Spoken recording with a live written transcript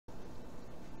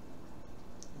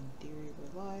theory,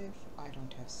 we're live. I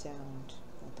don't have sound.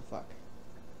 What the fuck?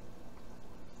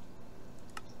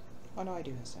 Oh no, I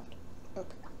do have sound.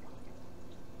 Okay.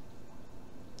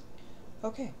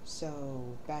 Okay,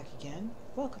 so back again.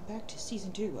 Welcome back to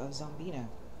Season 2 of Zombee'na.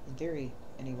 In theory,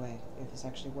 anyway. If this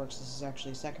actually works, this is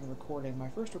actually a second recording. My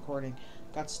first recording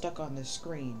got stuck on this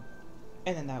screen.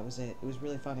 And then that was it. It was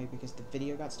really funny because the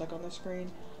video got stuck on the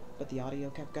screen, but the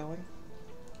audio kept going.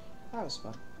 That was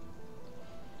fun.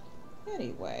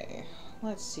 Anyway,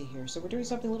 let's see here. So we're doing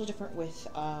something a little different with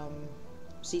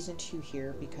Season 2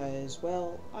 here because,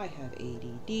 well, I have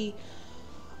ADD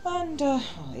and, well,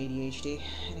 ADHD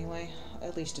anyway,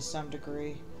 at least to some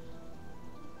degree.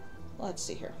 Let's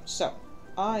see here. So,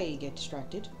 I get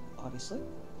distracted, obviously,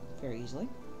 very easily,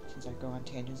 since I go on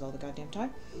tangents all the goddamn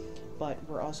time. But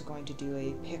we're also going to do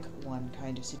a pick one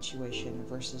kind of situation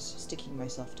versus sticking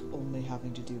myself to only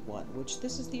having to do one, which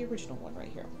this is the original one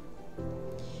right here.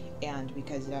 And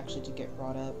because it actually did get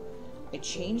brought up, I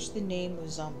changed the name of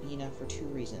Zombee'na for two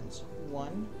reasons.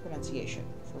 One, pronunciation.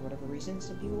 For whatever reason,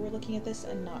 some people were looking at this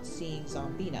and not seeing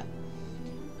Zombee'na.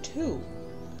 Two,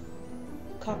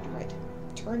 copyright.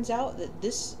 Turns out that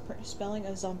this spelling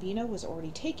of Zombee'na was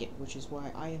already taken, which is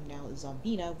why I am now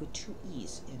Zombee'na with two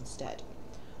E's instead.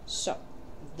 So,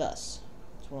 thus,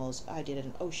 it's one of those, I did it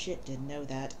and oh shit, didn't know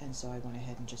that, and so I went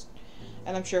ahead and just,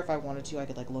 and I'm sure if I wanted to, I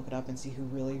could like look it up and see who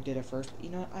really did it first, but you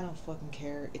know what, I don't fucking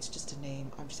care, it's just a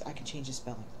name, I can change the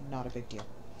spelling, not a big deal.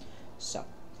 So,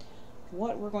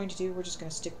 what we're going to do, we're just going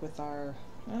to stick with our,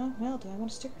 oh, well, do I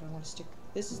want to stick or do I want to stick?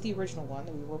 This is the original one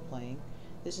that we were playing.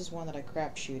 This is one that I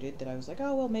crapshooted, that I was like,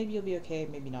 oh, well, maybe you'll be okay,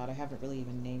 maybe not. I haven't really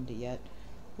even named it yet.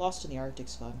 Lost in the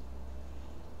Arctic's fun.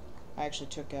 I actually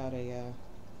took out a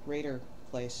raider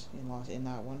place in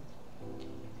that one.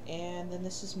 And then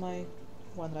this is my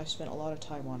one that I've spent a lot of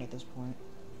time on at this point.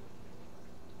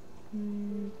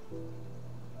 You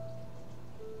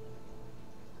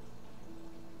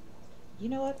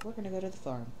know what? We're going to go to the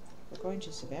farm. We're going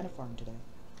to Savannah Farm today.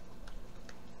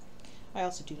 I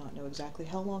also do not know exactly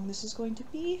how long this is going to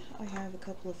be. I have a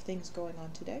couple of things going on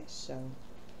today, so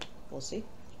we'll see.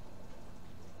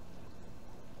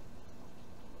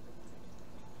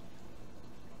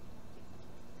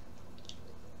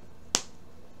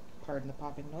 Pardon the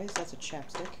popping noise, that's a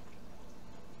chapstick.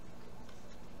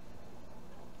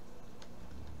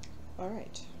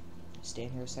 Alright,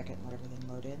 stand here a second and let everything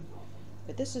load in.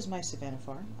 But this is my Savannah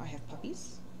Farm. I have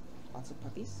puppies, lots of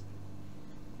puppies.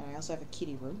 And I also have a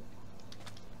kitty room,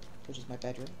 which is my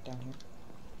bedroom down here.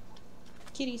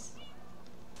 Kitties!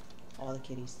 All the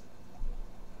kitties.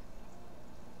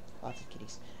 Lots of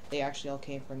kitties. They actually all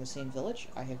came from the same village.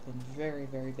 I have been very,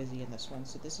 very busy in this one.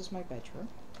 So this is my bedroom.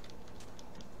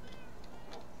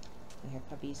 I have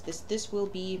puppies. This will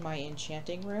be my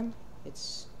enchanting room.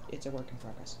 It's a work in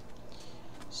progress.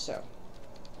 So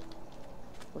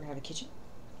we're gonna have a kitchen.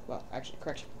 Well, actually,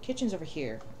 correction. Kitchen's over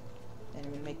here. And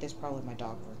I'm gonna make this probably my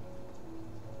dog room.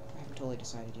 I haven't totally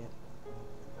decided yet.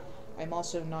 I'm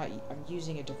also not, I'm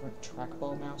using a different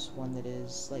trackball mouse, one that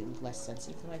is slightly less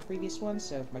sensitive than my previous one,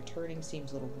 so if my turning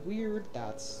seems a little weird,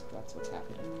 that's what's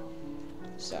happening.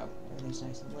 So, everything's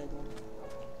nice and labeled.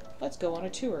 Let's go on a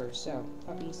tour, so,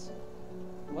 puppies.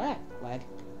 Whack, lag.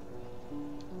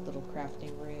 Little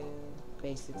crafting room,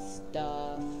 basic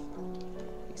stuff.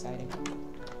 Exciting.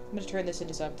 I'm gonna turn this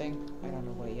into something. I don't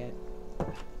know what yet.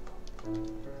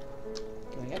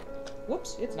 Going up.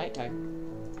 Whoops, it's nighttime.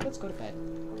 Let's go to bed.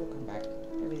 We'll come back.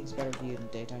 Everything's better viewed in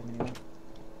the daytime anyway.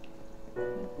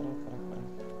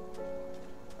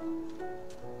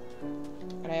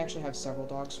 And I actually have several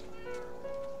dogs.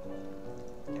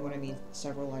 And when I mean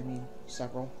several, I mean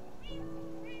several.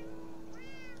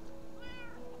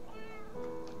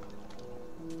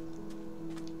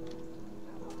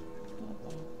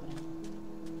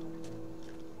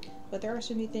 But there are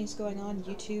so many things going on.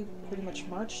 YouTube, pretty much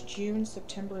March, June,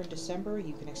 September, and December,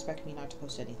 you can expect me not to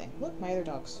post anything. Look, my other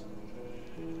dogs.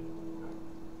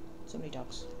 So many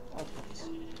dogs. All puppies.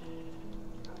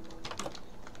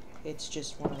 It's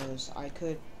just one of those. I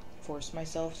could force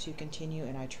myself to continue,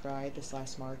 and I tried this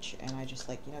last March, and I just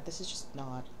like, you know, this is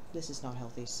not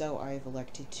healthy. So I've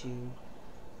elected to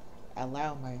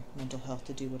allow my mental health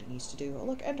to do what it needs to do. Oh,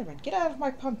 look, Enderman, get out of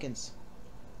my pumpkins!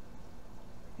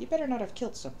 You better not have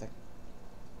killed something.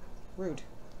 Rude.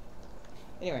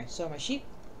 Anyway, so my sheep.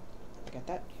 I got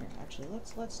that. Here, actually,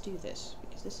 let's do this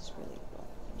because this is really well.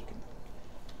 You can.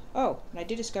 Oh, and I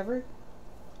did discover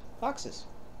foxes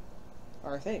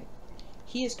are a thing.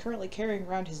 He is currently carrying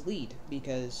around his lead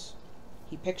because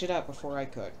he picked it up before I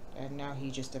could, and now he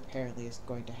just apparently is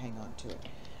going to hang on to it.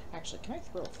 Actually, can I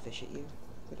throw a fish at you?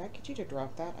 Would that get you to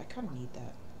drop that? I kind of need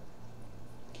that.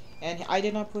 And I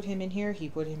did not put him in here. He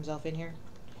put himself in here.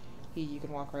 You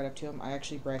can walk right up to him. I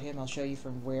actually bred him. I'll show you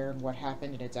from where and what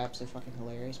happened, and it's absolutely fucking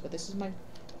hilarious. But this is my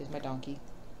donkey.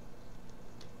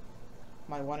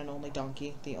 My one and only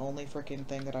donkey. The only freaking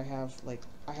thing that I have, like,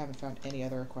 I haven't found any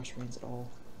other equestrians at all.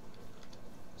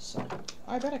 So,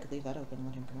 I bet I could leave that open and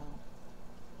let him come out.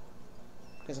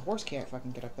 Because a horse can't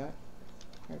fucking get up that.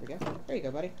 There we go. There you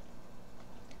go, buddy.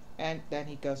 And then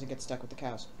he goes and gets stuck with the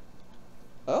cows.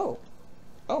 Oh!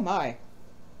 Oh my!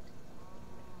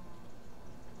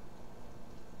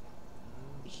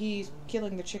 He's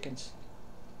killing the chickens.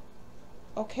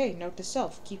 Okay, note to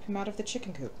self. Keep him out of the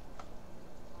chicken coop.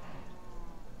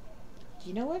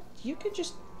 You know what? You could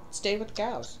just stay with the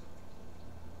cows.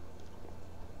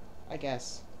 I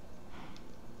guess.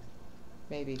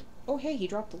 Maybe. Oh hey, he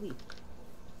dropped the leaf.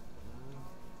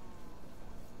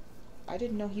 I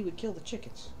didn't know he would kill the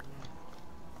chickens.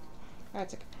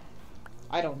 That's okay.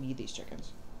 I don't need these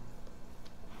chickens.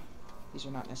 These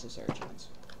are not necessary chickens.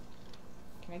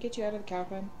 Can I get you out of the cow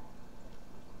pen?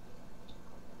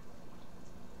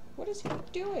 What is he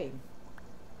doing?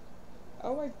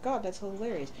 Oh my god, that's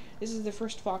hilarious. This is the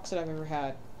first fox that I've ever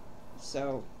had.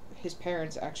 So, his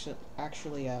parents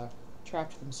actually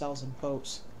trapped themselves in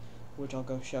boats, which I'll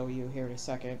go show you here in a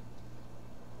second.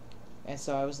 And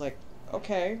so I was like,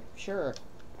 okay, sure.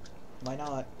 Why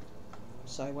not?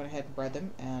 So I went ahead and bred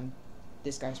them, and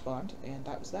this guy spawned, and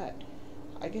that was that.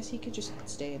 I guess he could just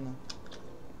stay in the...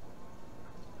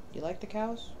 You like the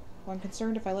cows? Well, I'm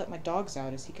concerned if I let my dogs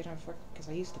out, is he gonna because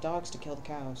I use the dogs to kill the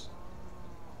cows.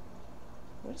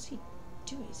 What is he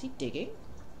doing? Is he digging?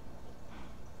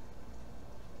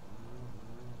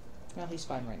 Well, he's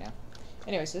fine right now.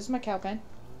 Anyway, so this is my cow pen,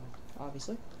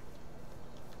 obviously.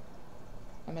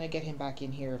 I'm gonna get him back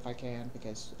in here if I can,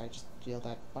 because I just feel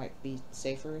that might be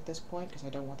safer at this point, because I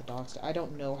don't want the dogs to... I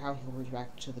don't know how he'll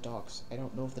react to the dogs. I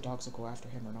don't know if the dogs will go after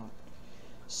him or not.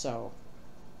 So,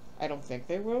 I don't think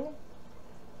they will,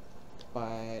 but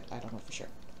I don't know for sure.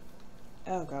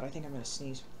 Oh god, I think I'm gonna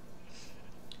sneeze.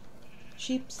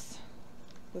 Sheeps.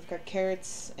 We've got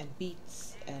carrots and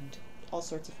beets and all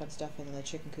sorts of fun stuff, and then the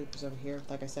chicken coop is over here.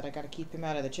 Like I said, I gotta keep him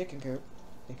out of the chicken coop,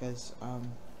 because,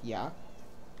 yeah.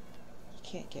 He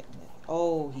can't get in it.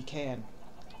 Oh, he can.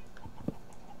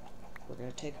 We're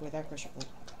gonna take away that pressure plate.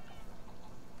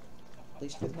 At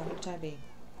least for the moment of time being.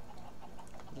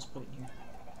 I'll just put it in here.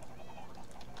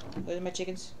 Those are my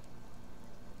chickens.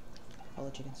 All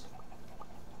the chickens.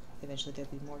 Eventually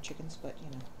there'll be more chickens, but, you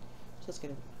know. So let's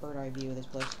get a bird's eye view of this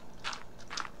place.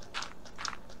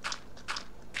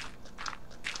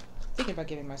 Thinking about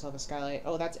giving myself a skylight.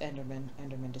 Oh, that's Enderman.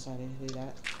 Enderman decided to do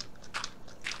that.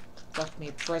 Left me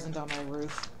a present on my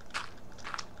roof.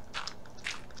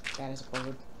 That is a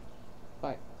bird.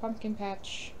 But, pumpkin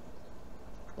patch.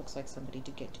 Looks like somebody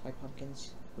did get to my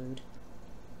pumpkins. Rude.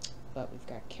 But we've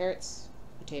got carrots,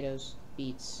 potatoes,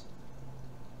 beets.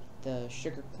 The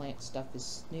sugar plant stuff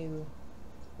is new.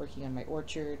 Working on my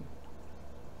orchard.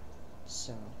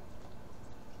 So,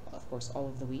 of course, all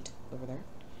of the wheat over there.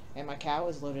 And my cow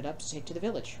is loaded up to take to the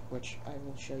village, which I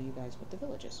will show you guys what the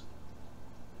village is.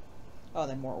 Oh,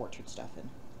 then more orchard stuff and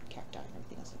cacti and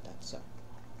everything else like that, so.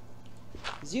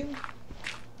 Zoom.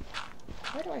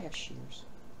 Why do I have shears?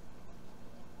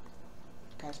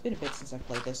 God, it's been a bit since I've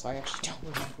played this, so I actually don't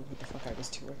remember what the fuck I was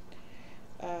doing.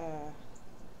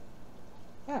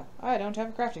 Oh, I don't have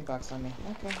a crafting box on me.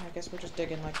 Okay, I guess we're just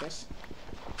digging like this.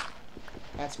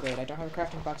 That's great. I don't have a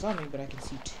crafting box on me, but I can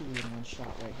see two in one shot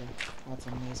right here. That's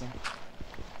amazing.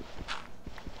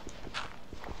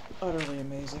 Utterly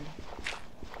amazing.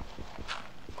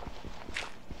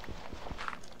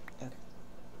 Okay.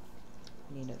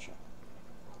 I need another shot.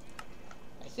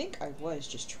 I think I was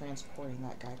just transporting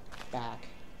that guy back.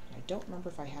 I don't remember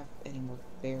if I have any more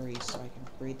berries so I can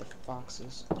breed the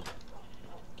foxes.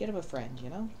 Get him a friend, you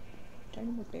know? Do I have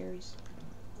any more berries?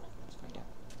 Let's find out.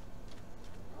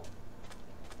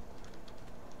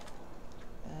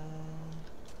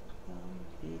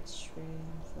 Beets,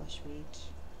 shrimp, flesh wheat.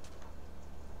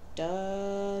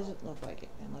 Doesn't look like it,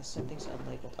 unless something's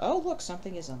unlabeled. Oh, look,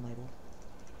 something is unlabeled.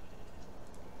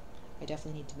 I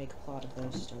definitely need to make a plot of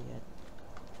those still yet.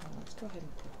 Let's go ahead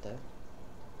and put the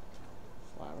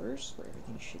flowers where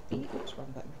everything should be. Oops,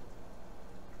 wrong button.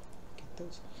 Get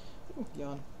those. Ooh,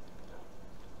 yawn.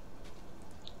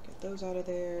 Get those out of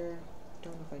there.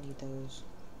 Don't know if I need those.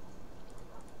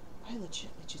 I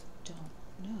legitimately just don't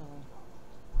know.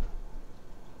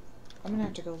 I'm gonna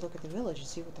have to go look at the village and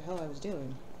see what the hell I was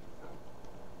doing.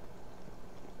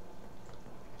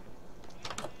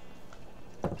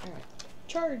 Alright.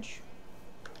 Charge!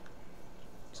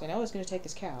 So I know I was gonna take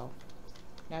this cow.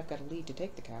 Now I've got a lead to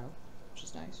take the cow, which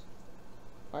is nice.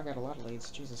 I've got a lot of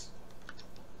leads, Jesus.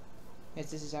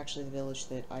 Yes, this is actually the village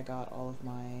that I got all of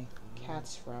my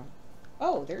cats from.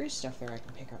 Oh, there is stuff there I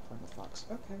can pick up from the fox.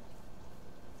 Okay.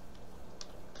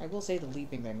 I will say the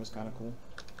leaping thing was kind of cool.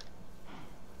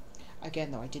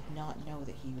 Again, though, I did not know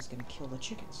that he was going to kill the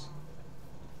chickens.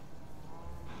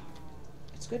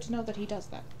 It's good to know that he does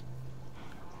that.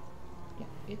 Yeah,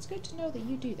 it's good to know that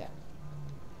you do that.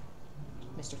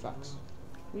 Mr. Fox,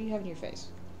 what do you have in your face?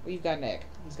 Well, you've got an egg.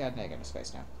 He's got an egg in his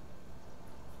face now.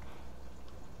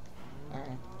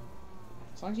 Alright.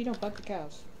 As long as you don't bug the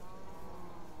cows.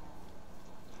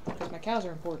 Because my cows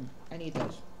are important. I need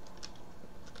those.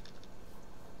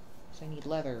 So I need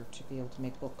leather to be able to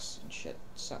make books and shit,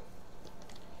 so.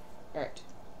 Alright,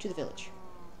 to the village.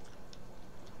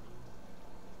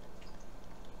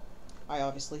 I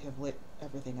obviously have lit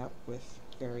everything up with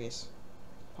various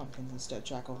pumpkins instead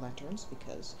jack-o'-lanterns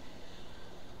because,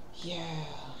 yeah,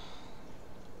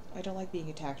 I don't like being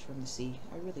attacked from the sea.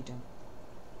 I really don't.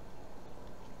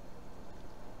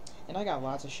 And I got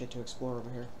lots of shit to explore over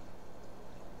here.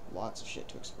 Lots of shit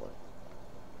to explore.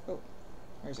 Oh,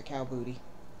 there's a cow booty.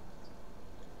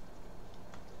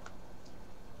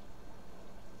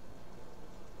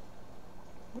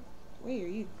 What way are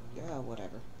you?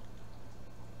 Whatever.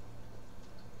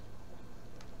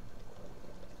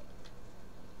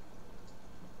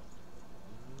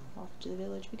 Off to the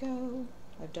village we go.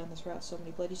 I've done this route so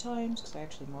many bloody times because I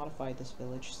actually modified this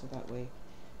village so that way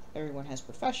everyone has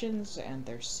professions and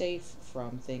they're safe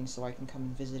from things, so I can come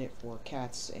and visit it for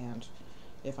cats, and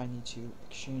if I need to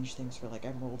exchange things for like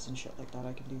emeralds and shit like that,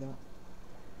 I can do that.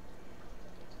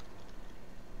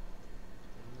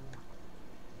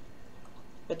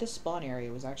 But this spawn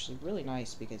area was actually really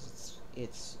nice because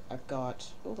I've got,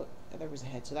 oh look, there was a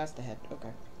head, so that's the head,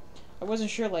 okay. I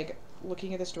wasn't sure, like,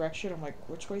 looking at this direction, I'm like,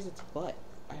 which way's its butt?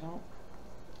 I don't...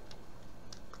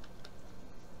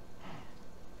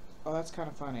 Oh, that's kind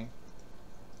of funny.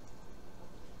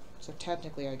 So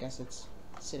technically, I guess it's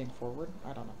sitting forward.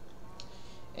 I don't know.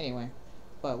 Anyway,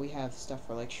 but we have stuff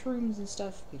for, like, shrooms and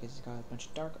stuff, because it's got a bunch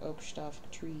of dark oak stuff,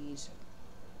 trees.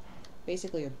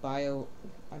 Basically a bio...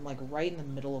 I'm, like, right in the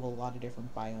middle of a lot of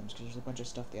different biomes, because there's a bunch of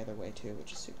stuff the other way, too,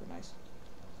 which is super nice.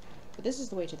 But this is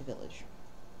the way to the village.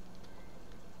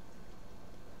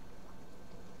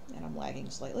 And I'm lagging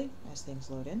slightly as things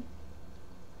load in.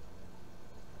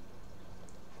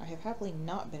 I have happily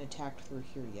not been attacked through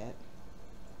here yet.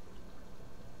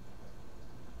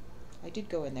 I did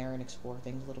go in there and explore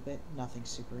things a little bit. Nothing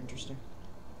super interesting.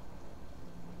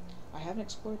 I haven't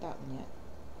explored that one yet.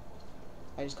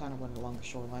 I just kind of went along the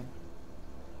shoreline.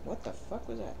 What the fuck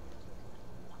was that?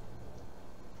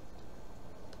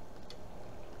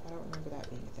 I don't remember that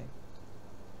being a thing.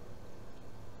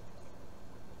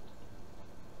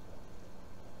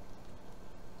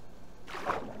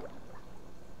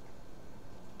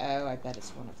 Oh, I bet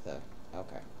it's one of the...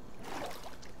 Okay.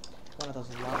 One of those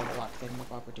lava block thing with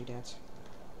Bopper doodads.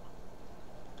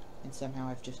 And somehow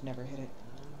I've just never hit it.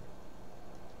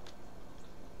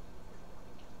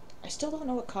 I still don't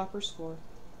know what copper's for.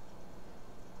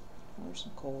 Oh, there's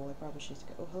some coal. I probably should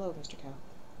go... Oh, hello, Mr. Cow.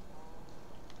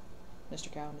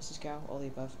 Mr. Cow, Mrs. Cow, all the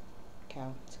above.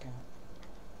 Cow, it's a cow.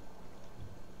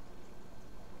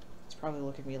 It's probably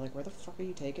looking at me like, where the fuck are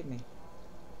you taking me?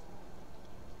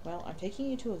 Well, I'm taking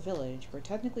you to a village where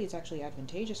technically it's actually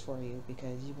advantageous for you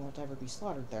because you won't ever be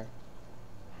slaughtered there.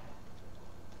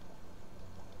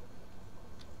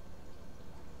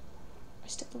 I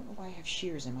still don't know why I have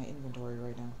shears in my inventory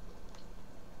right now.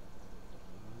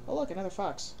 Oh look, another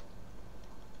fox.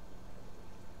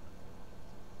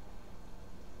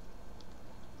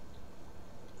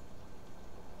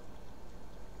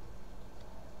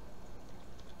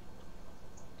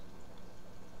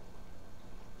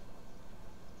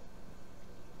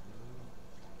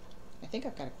 I think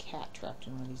I've got a cat trapped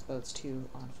in one of these boats too,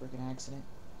 on friggin' accident.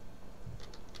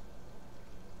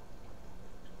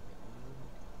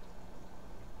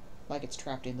 Like it's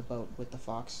trapped in the boat with the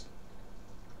fox.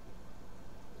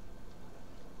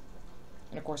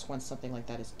 And of course, once something like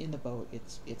that is in the boat,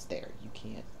 it's there. You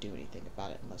can't do anything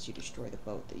about it unless you destroy the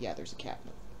boat. Yeah, there's a cat.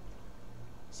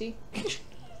 See?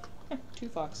 2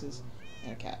 foxes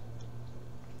and a cat.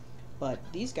 But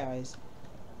these guys,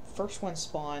 first one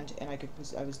spawned, and I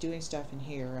was doing stuff in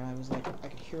here, and I was like, I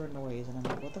could hear a noise, and I'm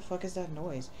like, what the fuck is that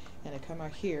noise? And I come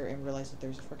out here and realize that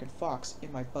there's a freaking fox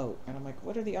in my boat, and I'm like,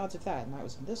 what are the odds of that? And that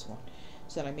was in this one.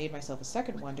 So then I made myself a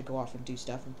second one to go off and do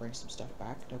stuff and bring some stuff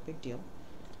back. No big deal.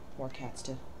 More cats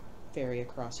to ferry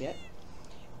across yet.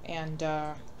 And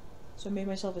so I made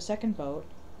myself a second boat,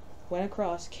 went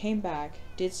across, came back,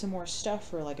 did some more stuff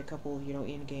for like a couple, you know,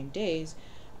 in-game days,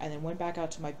 and then went back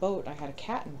out to my boat, and I had a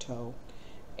cat in tow.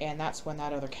 And that's when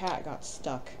that other cat got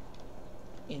stuck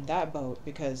in that boat,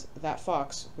 because that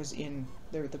fox was in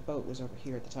there. The boat was over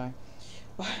here at the time.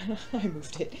 I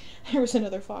moved it. There was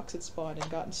another fox that spawned and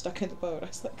gotten stuck in the boat. I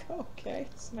was like, oh, okay,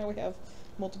 so now we have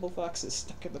multiple foxes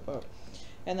stuck in the boat.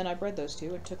 And then I bred those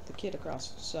two and took the kid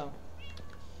across. So,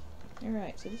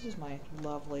 alright, so this is my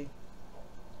lovely,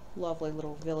 lovely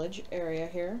little village area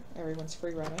here. Everyone's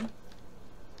free roaming.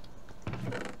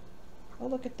 Oh,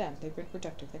 look at them. They've been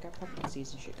productive. They got pumpkin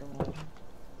seeds and shit going on here.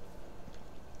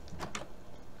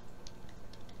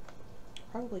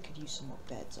 Probably could use some more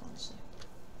beds, honestly.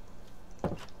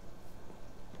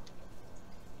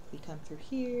 We come through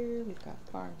here. We've got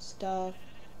farm stuff.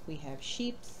 We have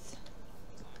sheeps.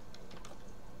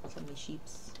 So many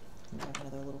sheeps. We have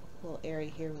another little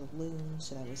area here with looms,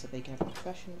 so that way they can have a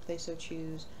profession if they so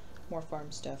choose. More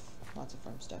farm stuff. Lots of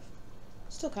farm stuff.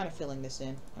 Still kind of filling this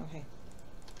in. Oh, hey.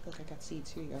 Look, I got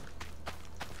seeds. Here you go.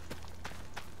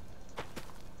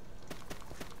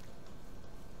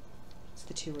 It's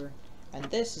the tour. And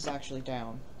this is actually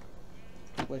down,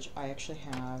 which I actually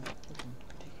have. We can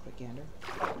take a quick gander.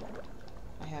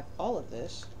 I have all of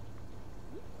this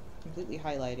completely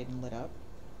highlighted and lit up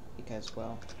because,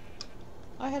 well,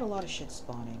 I had a lot of shit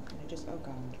spawning, and I just, oh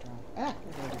god, I'm gonna drop. Ah,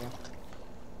 there we go.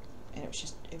 And it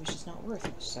was just not worth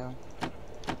it. So we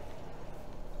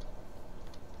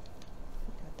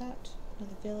got that.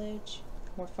 Another village.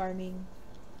 More farming.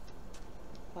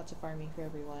 Lots of farming for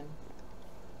everyone.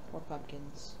 More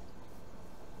pumpkins.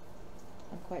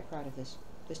 I'm quite proud of this.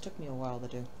 This took me a while to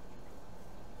do.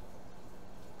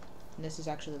 And this is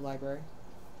actually the library.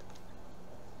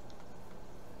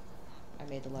 I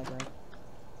made the library.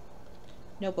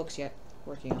 No books yet.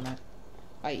 Working on that.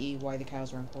 I.e. why the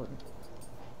cows are important.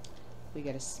 We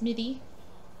got a smithy.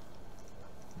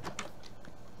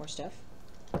 More stuff.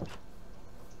 More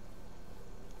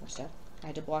stuff. I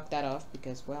had to block that off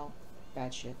because, well,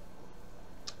 bad shit.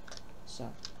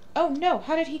 So. Oh no!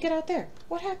 How did he get out there?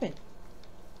 What happened?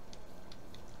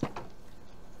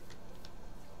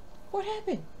 What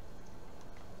happened?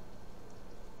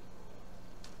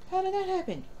 How did that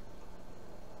happen?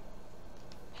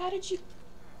 How did you...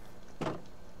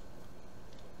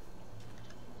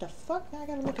 The fuck? Now I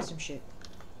gotta look at some shit.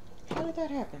 How did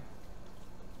that happen?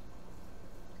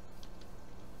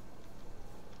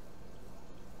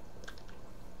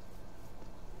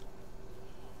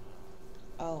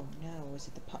 Oh no, was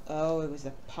it the oh, it was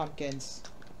the pumpkins.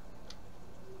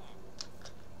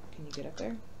 Can you get up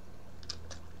there?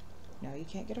 No, you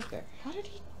can't get up there. How did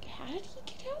he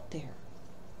get out there?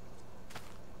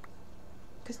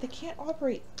 Because they can't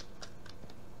operate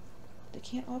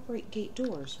gate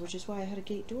doors, which is why I had a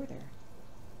gate door there.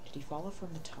 Did he fall off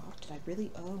from the top? Did I really?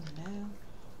 Oh no.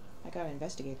 I gotta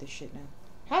investigate this shit now.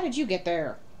 How did you get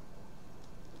there?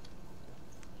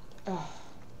 Ugh.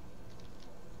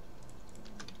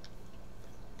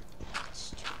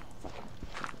 Fucking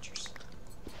creatures.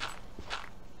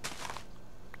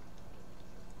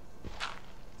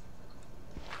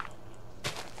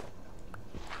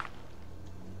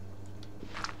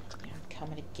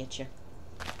 Coming to get you.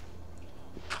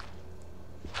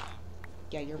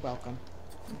 Yeah, you're welcome.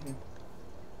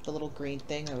 The little green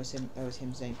thing, that was him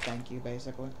saying thank you,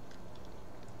 basically.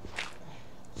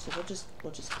 So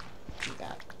we'll just do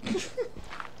that.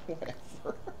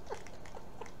 Whatever.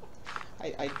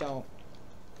 I don't,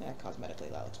 yeah,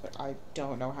 cosmetically Alex, but I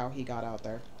don't know how he got out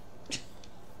there.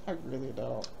 I really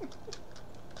don't.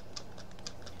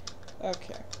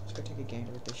 Okay, let's go take a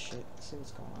gander with this shit. See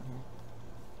what's going on here.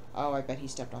 Oh, I bet he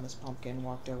stepped on this pumpkin and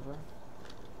walked over.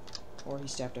 Or he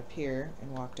stepped up here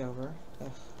and walked over.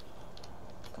 Ugh.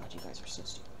 God, you guys are so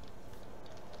stupid.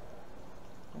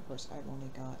 Of course, I've only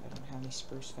got, I don't have any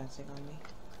spruce fencing on me.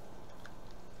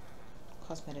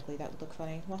 Cosmetically, that would look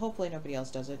funny. Well, hopefully nobody else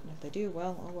does it. And if they do,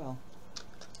 well, oh well.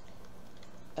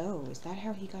 Oh, is that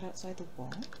how he got outside the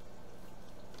wall?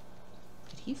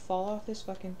 Did he fall off this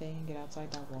fucking thing and get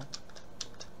outside that wall?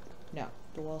 No,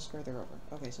 the wall's further over.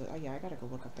 Okay, so, oh yeah, I gotta go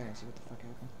look up there and see what the fuck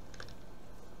happened.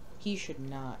 He should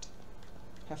not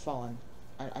have fallen.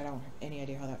 I don't have any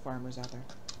idea how that farmer's out there.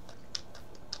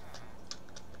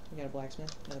 We got a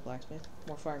blacksmith, another blacksmith.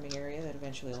 More farming area that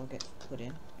eventually will get put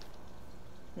in.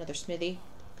 Another smithy.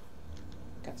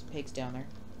 Got some pigs down there.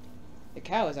 The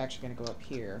cow is actually going to go up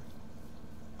here.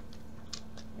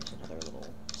 There's another little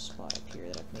spot up here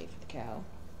that I've made for the cow.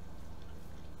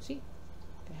 See?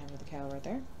 Gonna have the cow right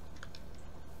there.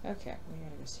 Okay, we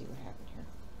gotta go see what happened here.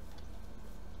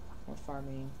 More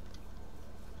farming.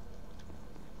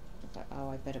 Oh,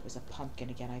 I bet it was a pumpkin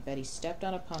again. I bet he stepped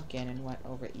on a pumpkin and went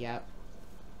over it. Yep.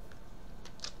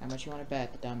 How much you want to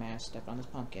bet the dumbass stepped on this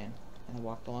pumpkin and then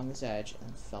walked along this edge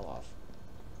and fell off.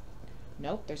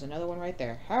 Nope, there's another one right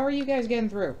there. How are you guys getting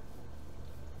through?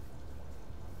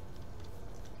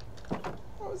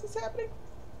 How is this happening?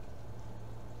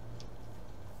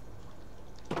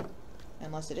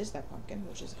 Unless it is that pumpkin,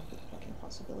 which is a complete fucking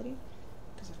possibility.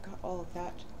 Because I've got all of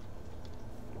that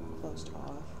closed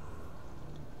off.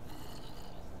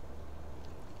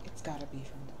 It's gotta be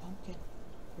from the pumpkin.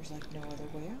 There's like no other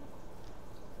way out.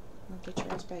 Well, get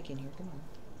your ass back in here, come on.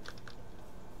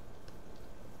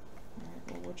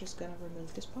 Alright, well we're just gonna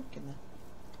remove this pumpkin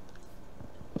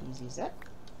then. Easy as that.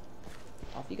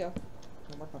 Off you go.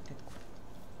 No more pumpkin.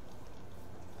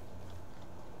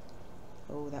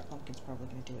 Oh, that pumpkin's probably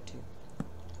gonna do it too.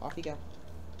 Off you go.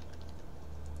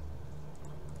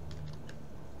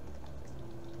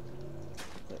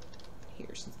 Put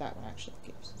here, since that one actually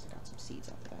gives, since I got some seeds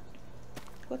off of that.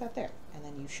 Put that there, and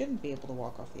then you shouldn't be able to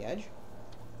walk off the edge.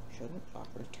 Shouldn't.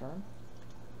 Operative term.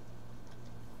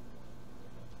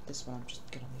 This one I'm just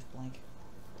gonna leave blank.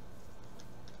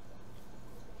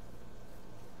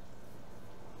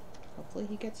 Hopefully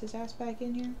he gets his ass back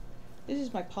in here. This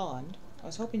is my pond. I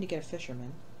was hoping to get a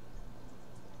fisherman.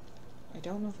 I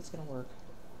don't know if it's gonna work.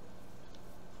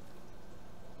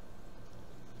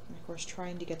 And of course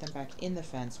trying to get them back in the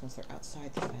fence once they're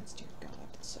outside the fence. Dear God,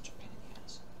 that's such a pain in the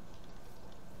ass.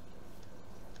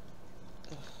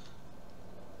 Ugh.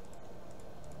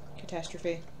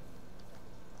 Catastrophe.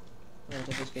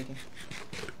 Relatively speaking.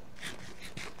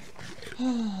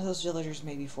 Those villagers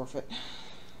may be forfeit.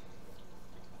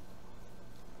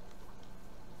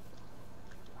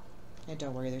 And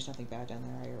don't worry, there's nothing bad down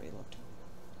there. I already looked.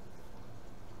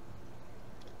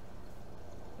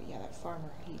 But yeah, that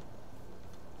farmer,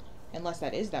 unless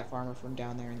that is that farmer from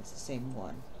down there and it's the same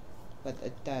one. But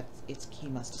he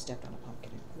must have stepped on a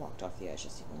pumpkin and walked off the edge.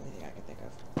 That's the only thing I can think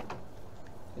of.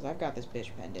 Because I've got this bitch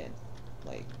penned in.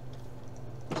 Like,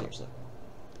 seriously.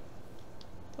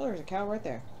 Oh, there's a cow right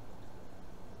there.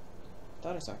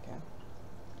 Thought I saw a cow.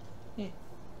 Yeah.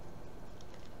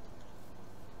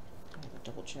 I have a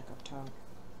double check up top.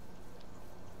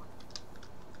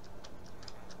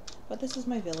 But this is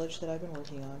my village that I've been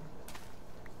working on.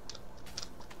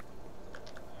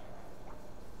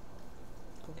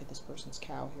 Go get this person's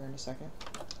cow here in a second.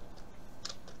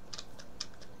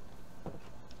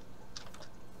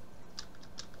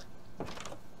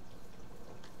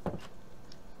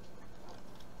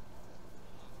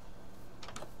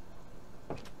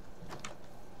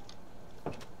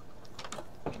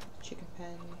 Chicken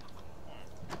pen.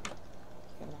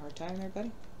 Having a hard time there,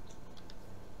 buddy?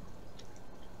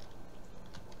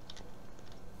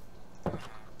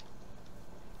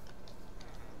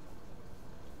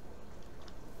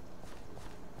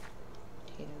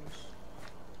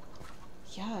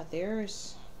 Yeah,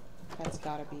 that's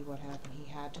gotta be what happened. He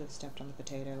had to have stepped on the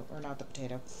potato, or not the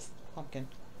potato, pumpkin.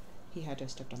 He had to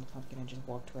have stepped on the pumpkin and just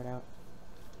walked right out.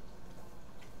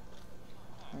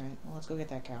 Alright, well let's go get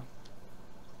that cow.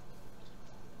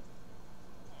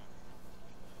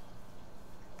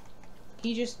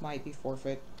 He just might be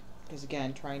forfeit, because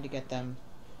again, trying to get them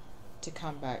to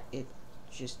come back,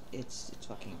 it's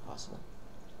fucking impossible.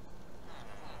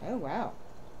 Oh wow.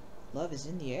 Love is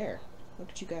in the air. Look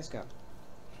at you guys go.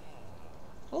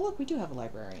 Oh look, we do have a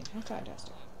librarian. How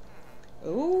fantastic.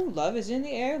 Oh, love is in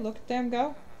the air. Look at them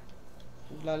go.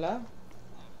 Ooh la la.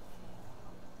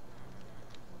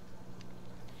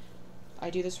 I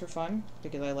do this for fun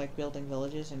because I like building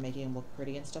villages and making them look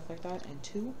pretty and stuff like that. And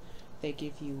two, they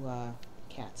give you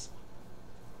cats.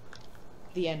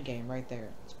 The end game right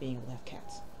there is being able to have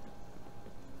cats.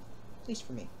 At least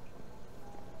for me.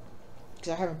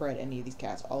 Because I haven't bred any of these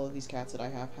cats. All of these cats that I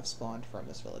have spawned from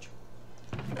this village.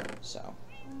 So.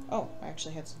 Oh, I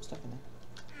actually had some stuff in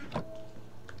there.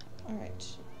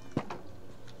 Alright.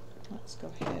 Let's go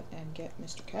ahead and get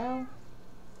Mr. Cow.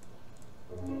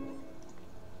 Leave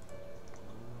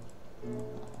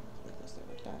this there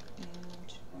like that. And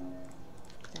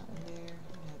that one there.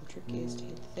 Now the trick is to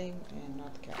hit the thing and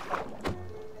not the cow.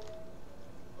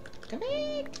 Come back!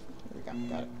 There we go.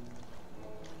 Got it.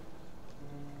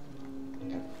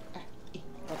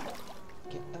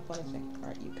 Get up on the thing.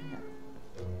 Alright, you come here.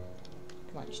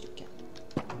 Come on, you stupid cat.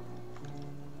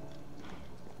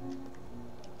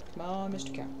 Come on,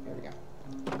 Mr. Cow. There we go.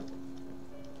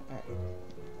 Alright.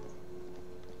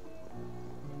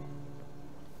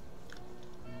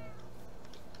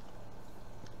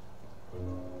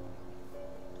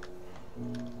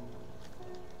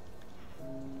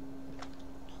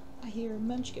 I hear a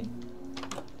munchkin.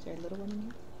 Is there a little one in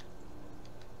here?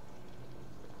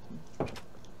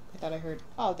 I thought I heard...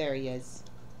 Oh, there he is.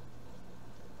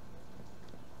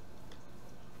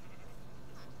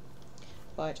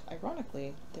 But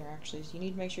ironically, there actually is, you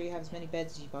need to make sure you have as many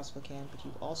beds as you possibly can, but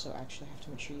you also actually have to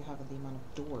make sure you have the amount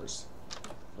of doors.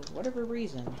 For whatever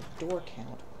reason, the door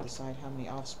count will decide how many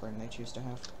offspring they choose to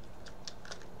have.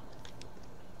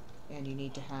 And you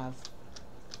need to have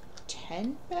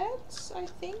 10 beds, I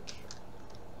think?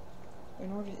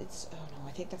 In order, it's, oh no,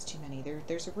 I think that's too many.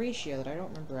 There's a ratio that I don't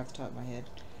remember off the top of my head,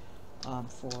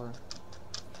 for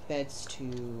beds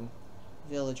to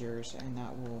villagers, and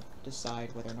that will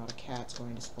decide whether or not a cat's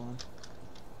going to spawn.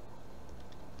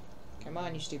 Come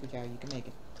on, you stupid cow, you can make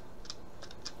it.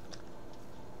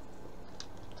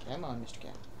 Come on, Mr.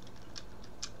 Cat.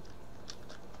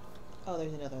 Oh,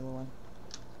 there's another little one.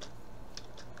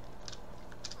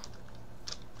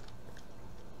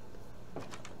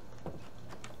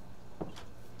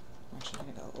 Actually, I'm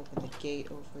gonna go open the gate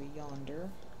over yonder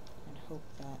and hope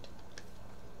that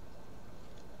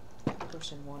that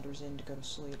person wanders in to go to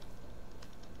sleep.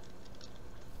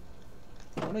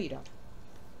 Oh, no, you don't.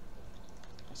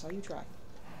 I saw you try.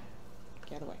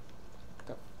 Get out of the way.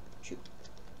 Go. Shoot.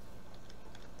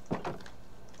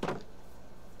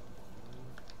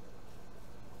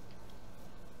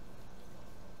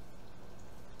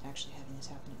 Actually, having this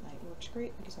happen at night works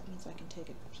great because that means I can take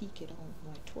a peek at all of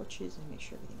my torches and make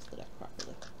sure everything's lit up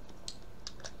properly.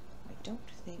 I don't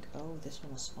think... Oh, this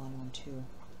one will spawn one too.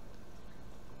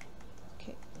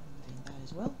 Okay, removing that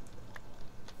as well.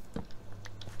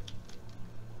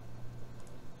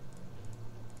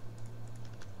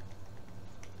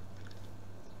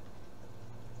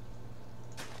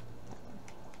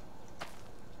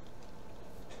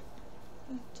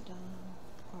 Ta-da.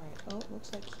 Alright, oh, it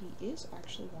looks like he is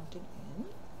actually wanting in.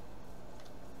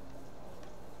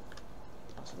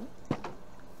 Possibly.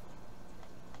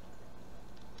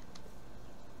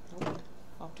 Nope.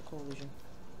 Optical illusion.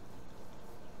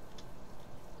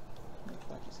 What the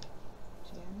fuck is it?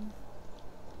 Jam?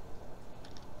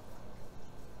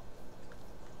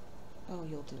 Oh,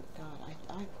 you'll do it. God,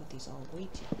 I put these all way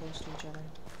too close to each other.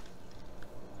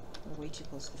 Or way too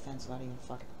close to the fence without even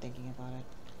fucking thinking about it.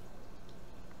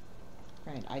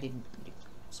 Granted, I didn't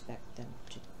expect them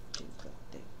to do what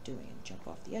they're doing and jump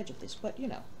off the edge of this, but you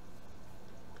know.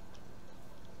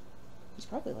 He's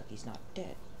probably lucky he's not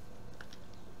dead.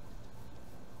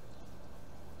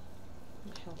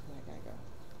 Where the hell did that guy go?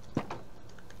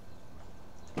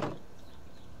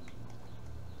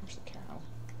 Where's the cow?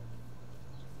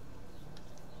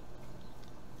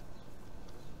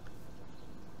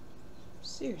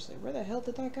 Seriously, where the hell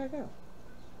did that guy go?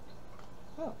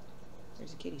 Oh,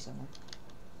 there's a kitty somewhere.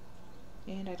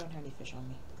 And I don't have any fish on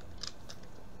me.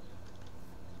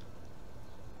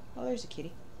 Oh, there's a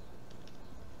kitty.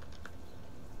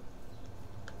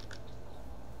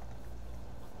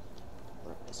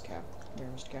 Rip this cow. Where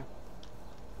is the cow?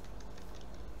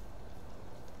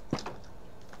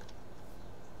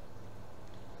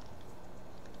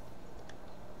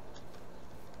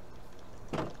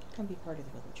 Come be part of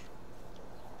the village.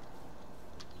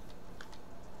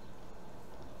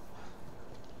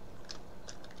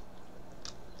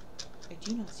 I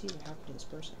do not see what happened to this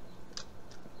person.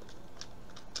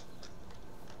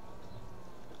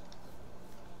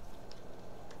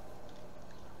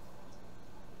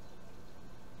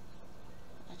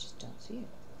 I just don't see it.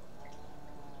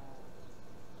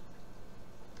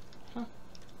 Huh.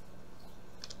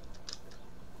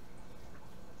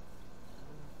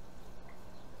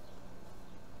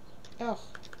 Oh.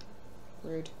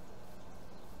 Rude.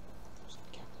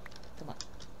 Come on.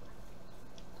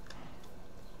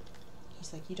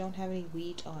 He's like, you don't have any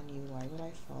wheat on you. Why would I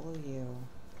follow you?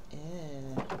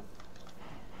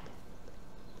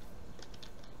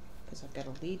 Because I've got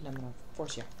a lead and I'm going to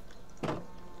force you. Alright.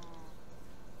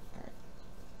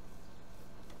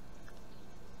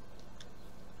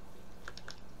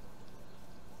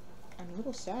 I'm a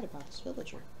little sad about this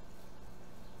villager.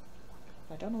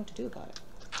 But I don't know what to do about it.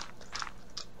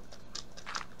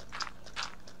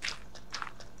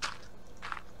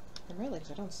 And really,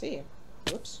 because I don't see him.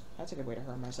 Whoops, that's a good way to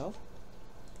hurt myself.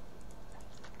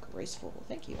 Graceful.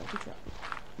 Thank you, I do try.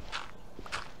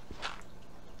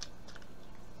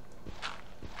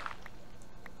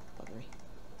 Buggery.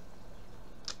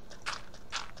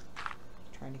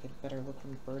 Trying to get a better look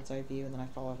from the bird's eye view, and then I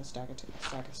fall off a stack of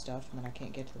stuff, and then I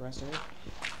can't get to the rest of it.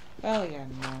 Well, yeah,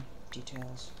 more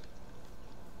details.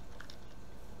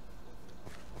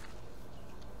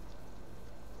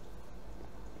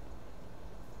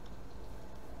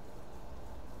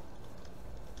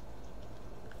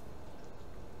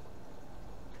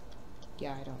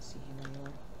 Yeah, I don't see him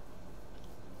anywhere.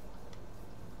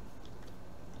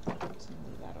 So I'm gonna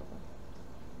leave that open.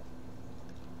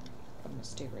 I'm gonna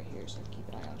stay right here so I can keep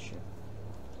an eye on shit.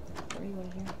 Is there anyone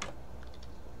in here?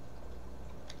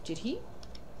 Did he?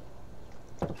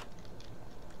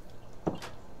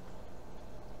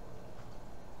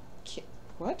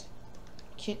 What?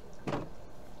 Can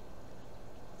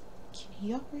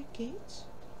he operate gates?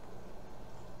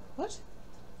 What?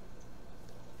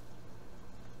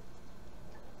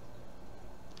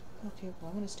 Okay, well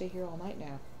I'm gonna stay here all night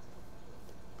now.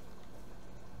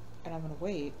 And I'm gonna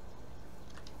wait.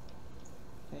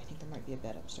 But I think there might be a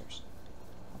bed upstairs.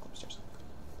 I'll go upstairs.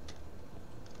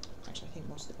 Actually, I think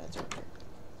most of the beds are up here.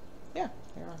 Yeah,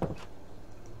 there are.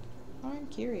 I'm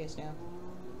curious now.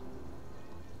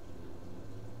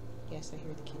 Yes, I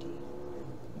hear the kitty.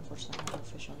 Unfortunately, I have no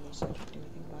fish on me, so I can't do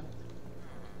anything about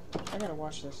it. I gotta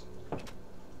watch this.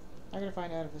 I gotta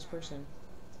find out if this person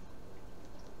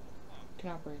can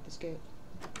operate this gate.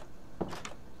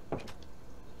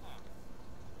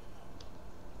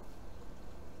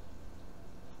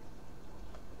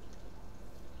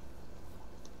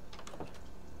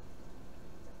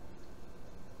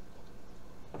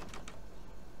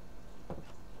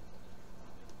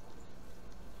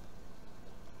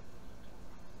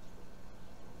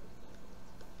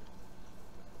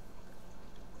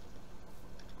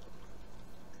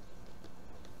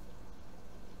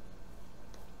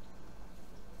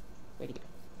 Where'd he go?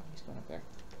 Oh, he's going up there.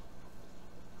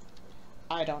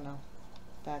 I don't know.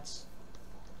 That's...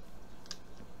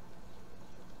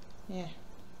 yeah,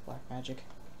 black magic.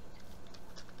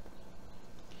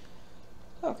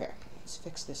 Okay, let's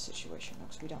fix this situation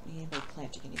because we don't need anybody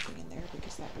planting anything in there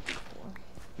because that would be poor.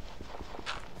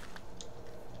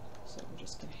 So we're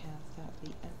just gonna have that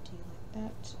be empty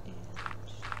like that and...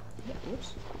 yeah,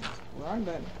 oops, wrong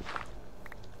button.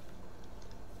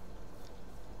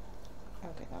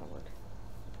 Okay, that'll work.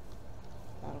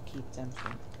 That'll keep them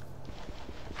from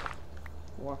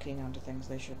walking onto things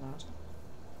they should not.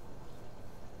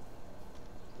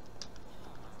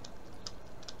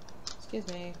 Excuse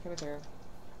me, coming through.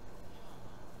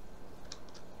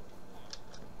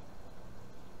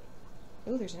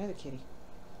 Oh, there's another kitty.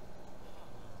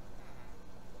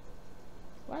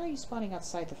 Why are you spawning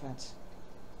outside the fence?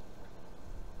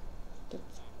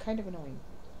 That's kind of annoying.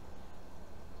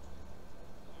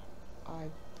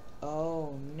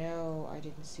 Oh no, I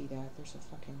didn't see that. There's a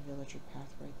fucking villager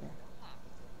path right there.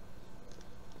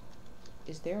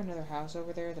 Is there another house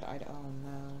over there that I'd... oh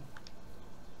no.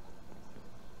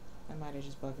 I might have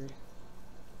just buggered.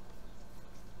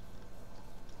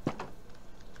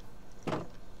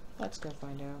 Let's go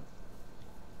find out.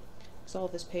 Because all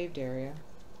this paved area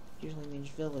usually means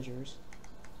villagers.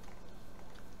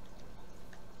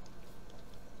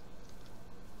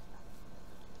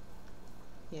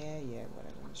 Yeah,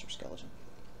 whatever, Mr. Skeleton.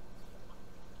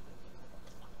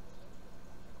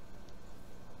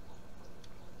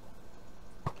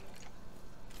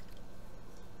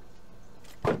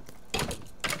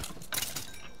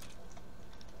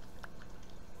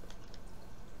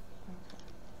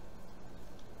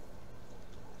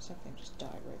 Something just died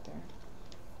right there.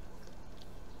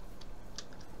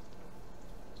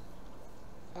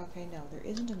 Okay, no, there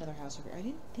isn't another house over here. I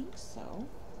didn't think so.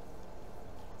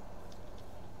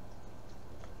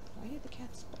 Why did the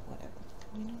cats... whatever.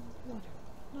 You know,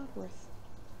 whatever.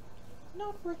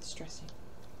 Not worth stressing.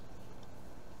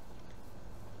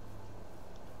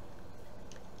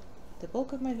 The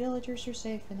bulk of my villagers are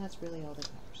safe, and that's really all that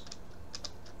matters.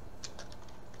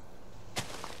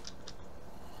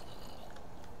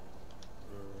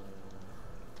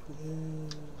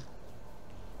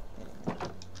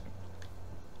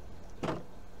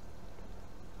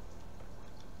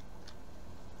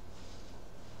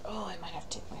 Oh, I might have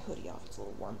to take my hoodie off. It's a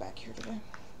little warm back here today.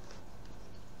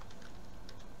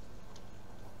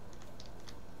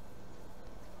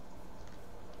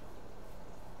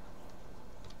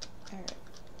 Alright.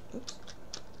 Oops.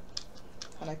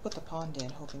 And I put the pond in,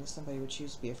 hoping that somebody would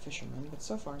choose to be a fisherman, but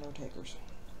so far, no takers.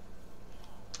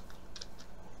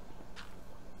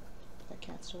 That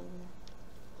cat's still over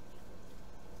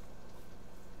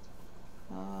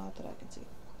there. Not that I can see.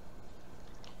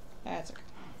 That's okay.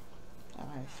 I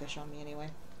don't have fish on me anyway.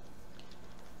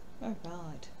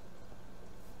 Alright.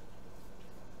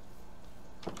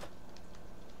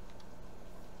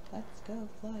 Let's go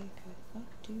fly kite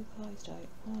up to the high side.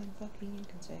 I'm fucking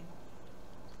insane.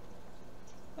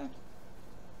 Oh.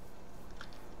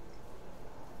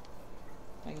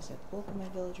 Like I said, the bulk of my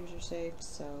villagers are safe,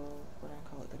 so we're gonna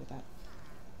call it good at that.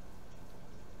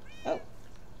 Oh!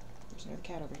 There's another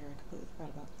cat over here I completely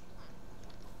forgot about.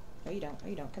 No, you don't. No,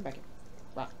 you don't. Come back here.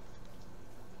 Rock.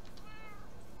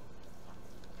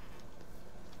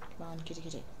 Come on, kitty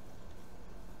kitty.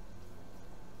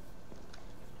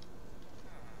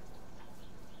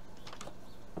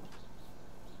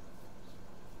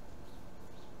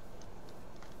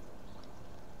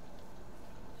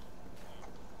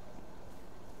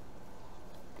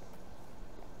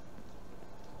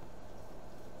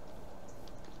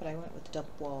 double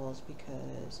walls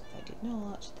because if I did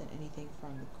not, then anything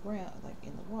from the ground, like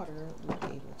in the water, would be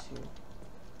able to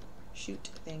shoot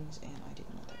things, and I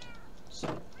didn't want that. So,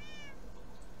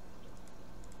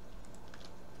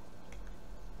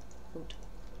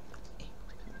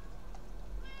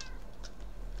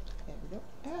 there we go.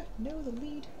 Ah, no, the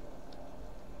lead.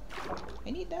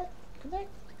 I need that. Come back.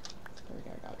 There we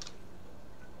go, I got it.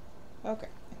 Okay,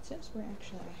 and since we're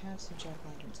actually, I have some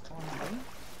jack-o'-lanterns on me.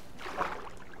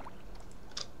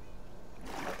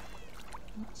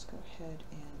 Let's go ahead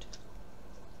and...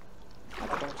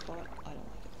 That's a dark spot. I don't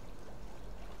like it.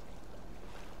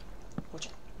 Watch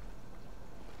out.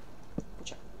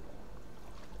 Watch out.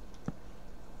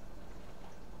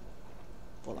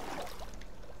 Full on.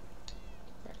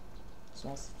 Right. It's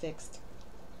all fixed.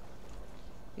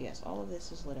 But yes, all of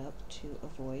this is lit up to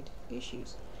avoid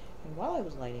issues. And while I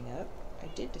was lighting up, I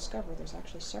did discover there's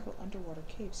actually several underwater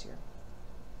caves here.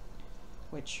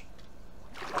 Which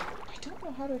I don't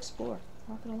know how to explore,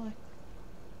 not gonna lie.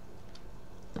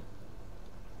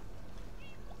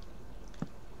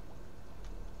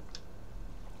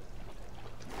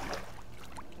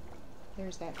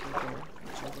 There's that cave there,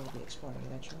 which I will be exploring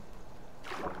eventually.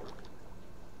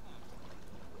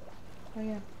 Oh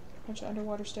yeah, bunch of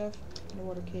underwater stuff.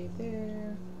 Underwater cave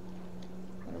there.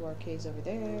 Underwater caves over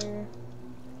there.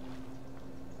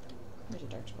 There's a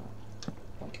dark spot.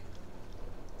 Boink.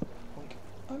 Boink.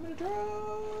 I'm gonna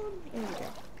drown! There we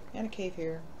go. And a cave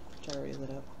here, which I already lit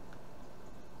up.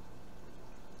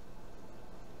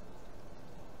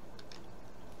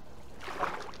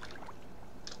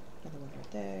 Another one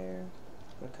right there.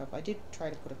 Put a couple. I did try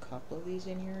to put a couple of these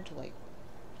in here to like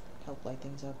help light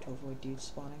things up to avoid dudes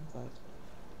spawning, but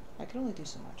I can only do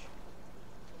so much.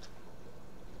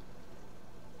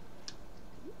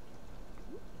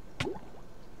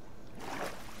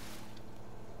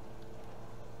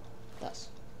 Thus.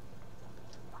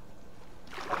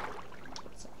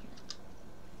 What's up here?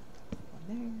 One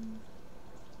there.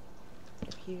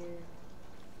 Up here.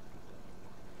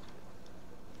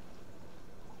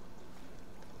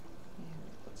 And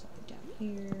put something down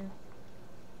here.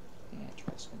 And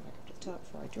try to swim back up to the top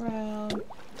before I drown.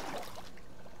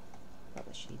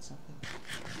 Probably should eat something.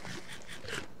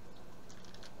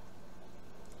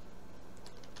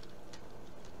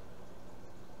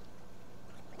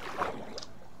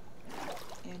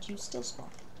 And you still spawn.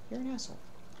 You're an asshole.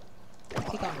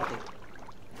 Keep on with it.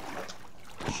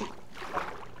 Shoot.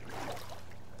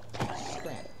 Grab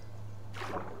it.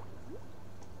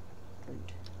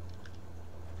 Rude.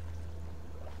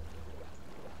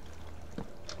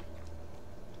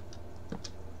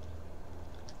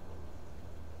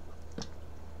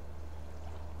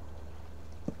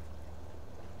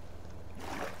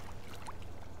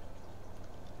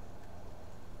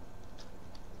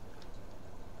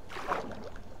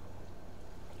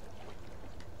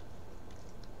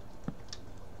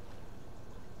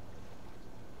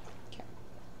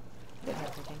 Good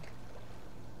enough, I think.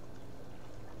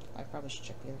 I probably should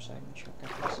check the other side and make sure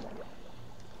I've got this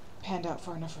panned out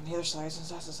far enough from the other side, since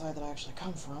that's the side that I actually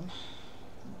come from.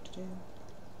 What to do?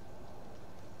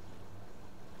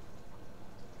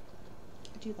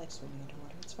 I do like swimming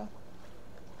underwater, it's fun.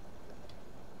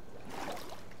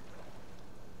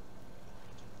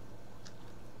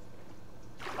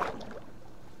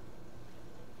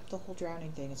 The whole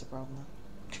drowning thing is a problem, though.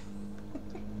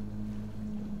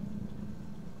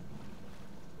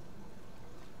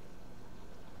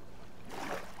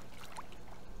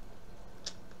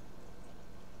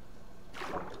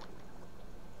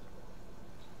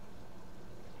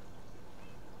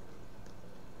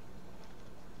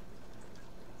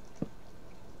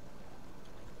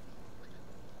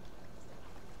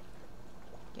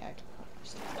 Yeah, I can probably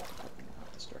stay out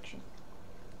this direction.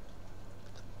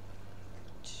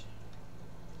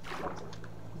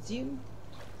 Zoom.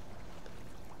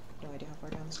 No idea how far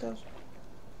down this goes.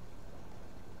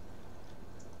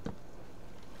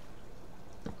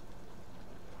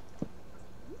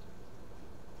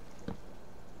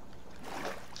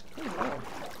 Oh, hello.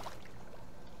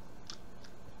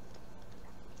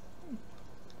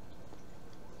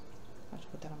 I have to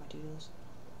put that on my to-do list.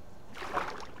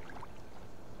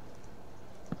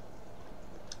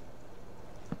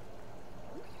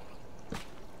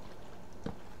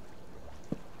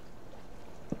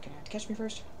 Catch me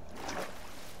first.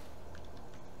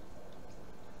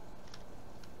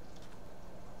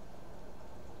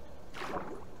 There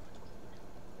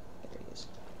he is.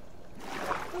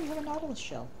 Oh, you have a nautilus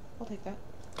shell. I'll take that.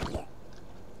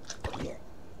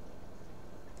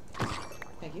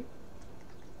 Thank you.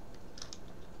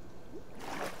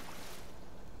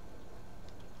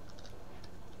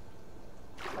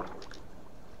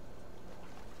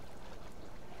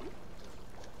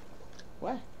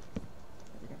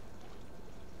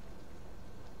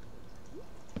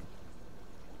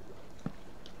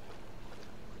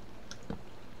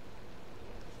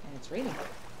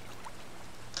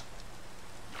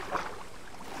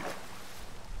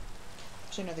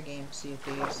 actually another game, Sea of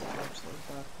Thieves, that I absolutely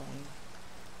love playing.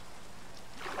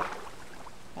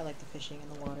 I like the fishing in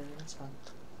the water, and it's fun.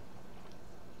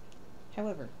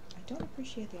 However, I don't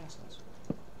appreciate the assholes.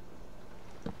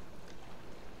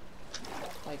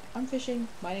 Like, I'm fishing,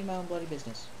 minding my own bloody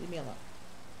business. Leave me alone.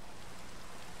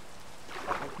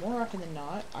 Like, more often than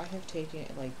not, I have taken,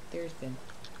 like, there's been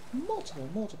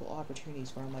multiple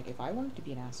opportunities where I'm like, if I wanted to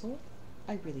be an asshole,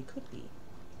 I really could be.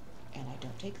 And I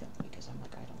don't take them, because I'm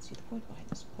like, I don't see the point behind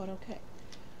this, but okay.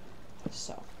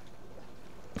 So,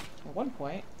 at one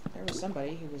point, there was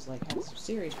somebody who was like, had some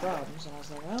serious problems, and I was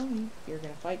like, well, you're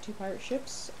gonna fight 2 pirate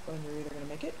ships, and you're either gonna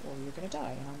make it, or you're gonna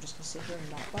die, and I'm just gonna sit here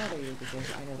and not bother you, because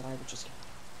I know that I would just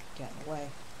get in the way.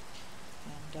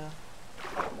 And,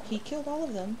 he killed all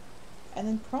of them, and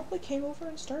then promptly came over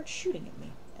and started shooting at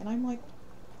me. And I'm like,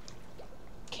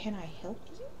 can I help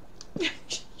you?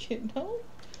 You know?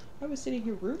 I was sitting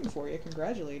here rooting for you,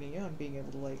 congratulating you on being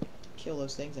able to, like, kill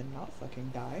those things and not fucking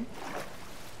die.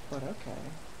 But okay.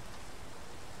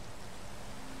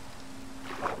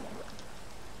 I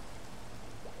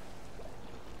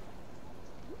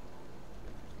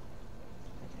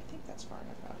think that's far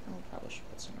enough out. I probably should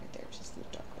put some right there since it's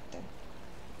dark right there.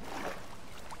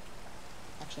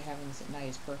 Actually, having this at night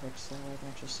is perfect, so I can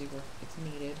actually see where it's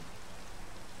needed.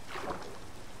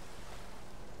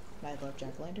 And I love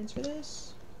jack-o'-lanterns for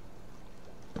this.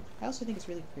 I also think it's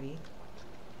really pretty.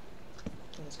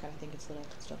 I just kind of think it's little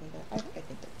stuff like that. I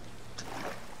think that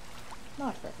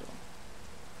not for everyone.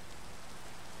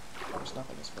 There's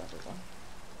nothing is for everyone.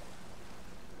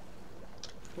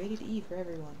 Rated E for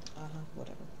everyone.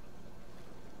 Whatever.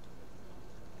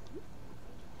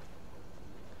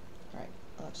 Alright,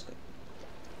 that looks good.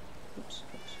 Oops,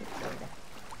 there we go.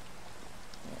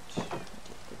 Alright, I'll take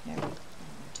a quick nap. I'm gonna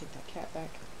take that cat back.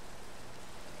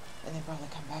 And then probably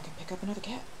come back and pick up another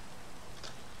cat.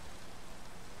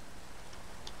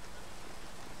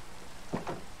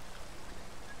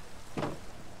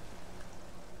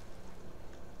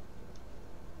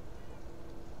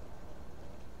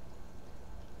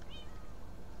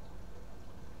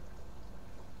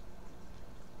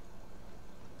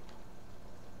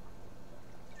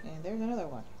 And there's another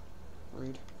one.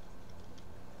 Rude.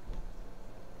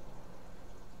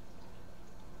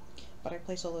 But I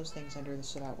place all those things under this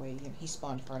so that way, you know, he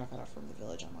spawned far enough out from the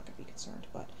village, I'm not going to be concerned.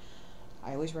 But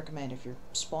I always recommend if you're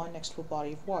spawned next to a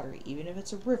body of water, even if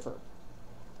it's a river,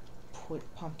 put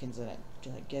pumpkins in it.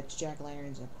 Like, get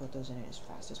jack-o'-lanterns and put those in it as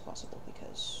fast as possible,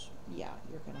 because, yeah,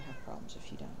 you're going to have problems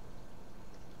if you don't.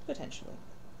 Potentially.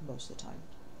 Most of the time.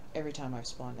 Every time I've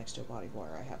spawned next to a body of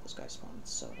water, I have those guys spawn.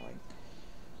 It's so annoying.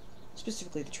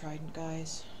 Specifically the trident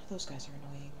guys. Those guys are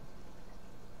annoying.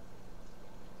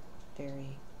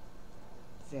 Very,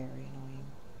 very annoying.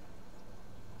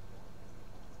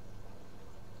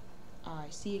 I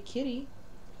see a kitty.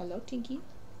 Hello, Tinky.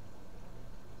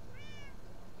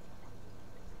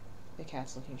 The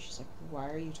cat's looking. She's like, why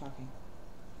are you talking?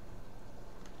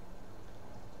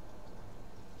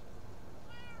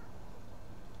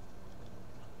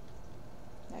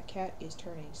 That cat is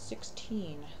turning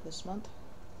 16 this month.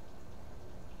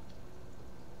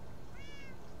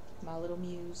 My little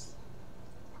muse.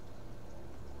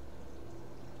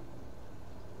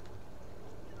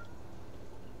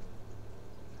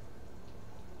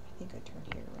 I think I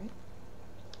turned here, right?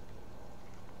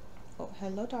 Oh,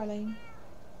 hello, darling.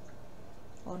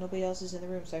 Oh, nobody else is in the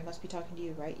room, so I must be talking to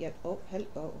you, right? Yep. Oh,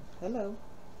 hello.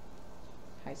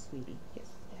 Hi, sweetie. Yes.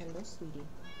 Hello, sweetie.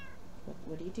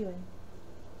 What are you doing?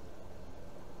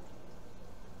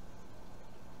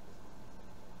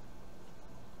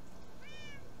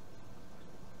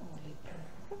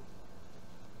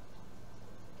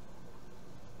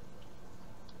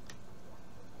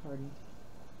 Pardon.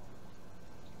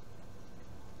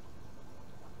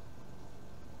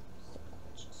 So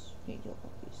gorgeous. Need your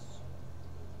puppies.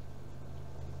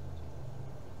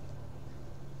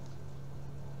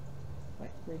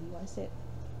 Right, where do you want to sit?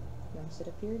 You want to sit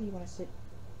up here, or do you want to sit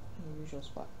in your usual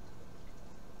spot?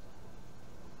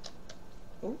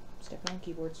 Oh, stepping on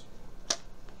keyboards.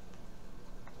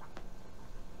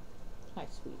 Hi,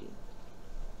 sweetie.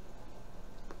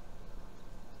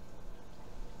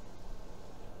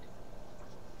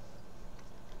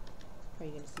 Are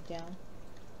you going to sit down?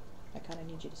 I kind of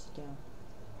need you to sit down.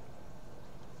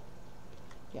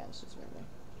 Yeah, this is the right way.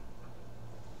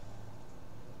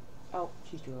 Oh,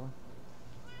 she's drooling.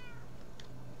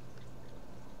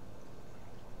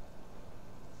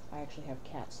 I actually have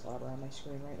cat slobber on my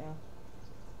screen right now.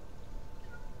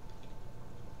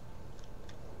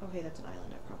 Oh, hey, that's an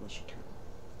island. I probably should turn.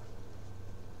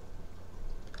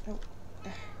 Oh.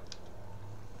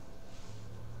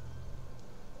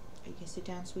 You can sit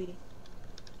down, sweetie.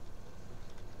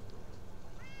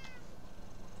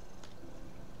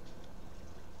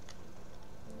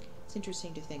 It's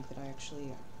interesting to think that I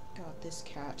actually got this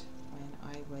cat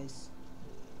when I was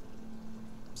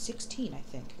 16, I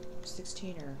think.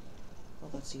 16 or...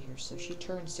 Well, let's see here. So she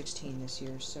turned 16 this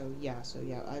year, so yeah,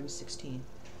 I was 16.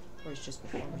 Or it's just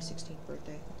before my 16th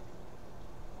birthday.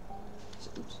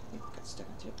 So, oops, I got stuck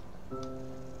on tip.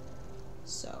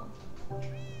 So, am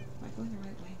I going the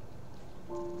right way?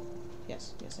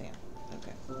 Yes, I am.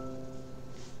 Okay.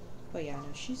 But yeah, no,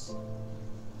 she's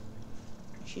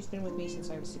been with me since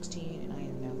I was 16, and I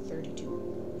am now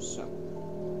 32, so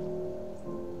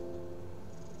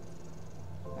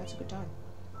that's a good time.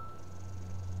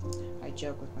 I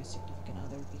joke with my significant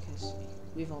other because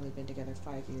we've only been together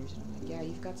 5 years, and I'm like, yeah,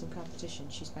 you've got some competition.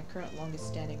 She's my current longest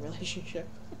standing relationship.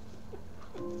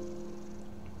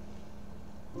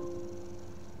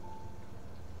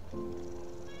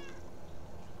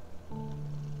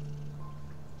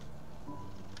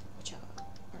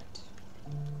 Alright.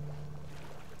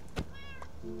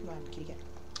 Come on, kitty cat.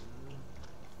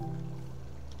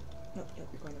 Nope, you're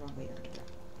going the wrong way. You're going to drown.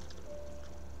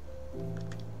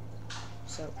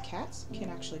 So, cats can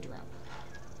actually drown.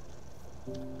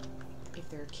 If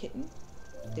they're a kitten,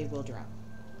 they will drown.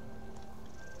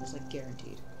 It's like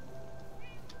guaranteed.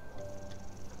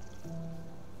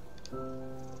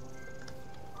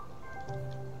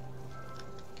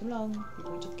 Come along, you're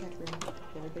going to the cat room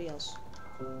with everybody else.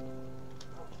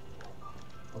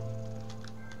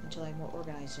 Until I'm more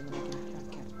organized and then I can have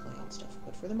cats play and stuff.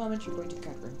 But for the moment, you're going to the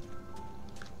cat room.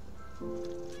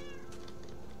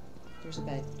 There's a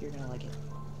bed. You're gonna like it.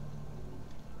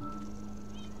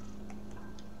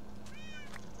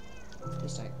 At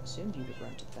least I assumed you would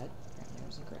run to the bed. Apparently I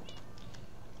was incorrect.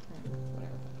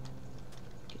 Whatever.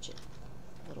 Get you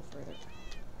a little further.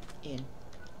 In.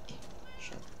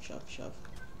 Shove, shove, shove.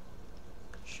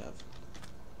 Shove.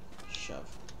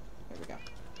 Shove. There we go.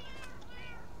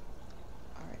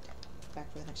 Alright.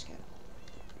 Back for the next cat.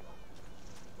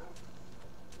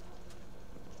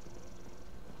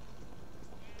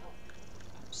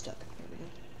 I'm stuck. There we go.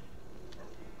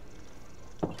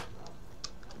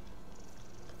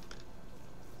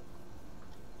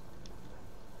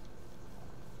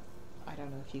 I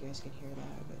don't know if you guys can hear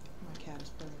that, but my cat is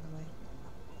purring away.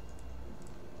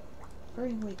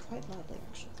 Purring away quite loudly,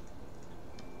 actually.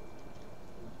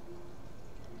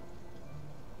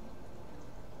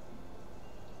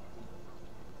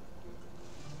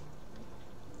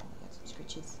 Oh, I got some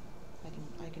scritches.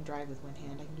 I can drive with one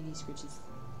hand. I can do these scritches.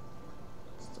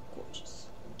 So gorgeous.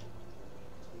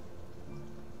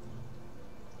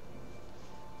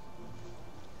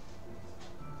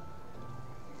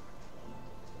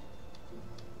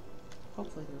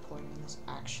 Hopefully the recording on this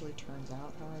actually turns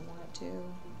out how I want it to.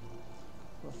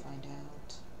 We'll find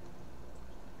out.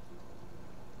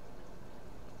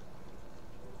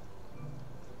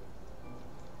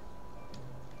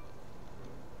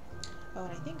 Oh,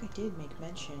 and I think I did make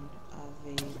mention of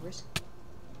a risk.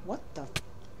 What the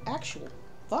actual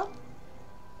fuck?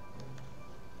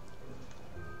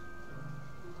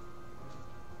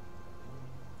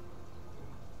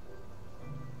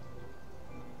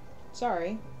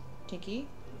 Sorry, Tinky.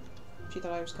 She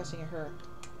thought I was cussing at her.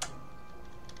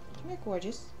 Come here,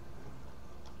 gorgeous.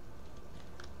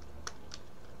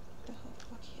 What the hell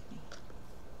fuck hit me?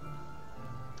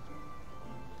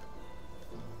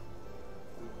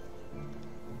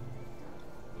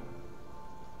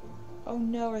 Oh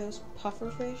no, are those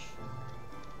pufferfish?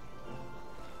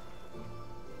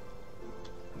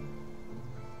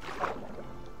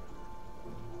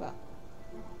 Well.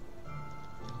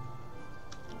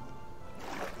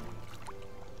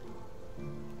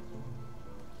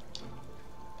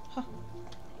 Huh.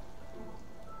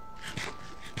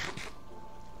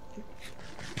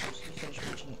 So you finished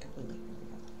watching it completely.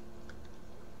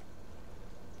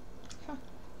 Huh.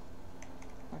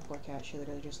 My poor cat, she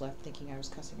literally just left thinking I was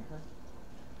cussing at her.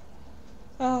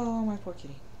 Oh, my poor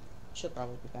kitty. She'll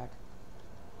probably be back.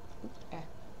 Oop, ah.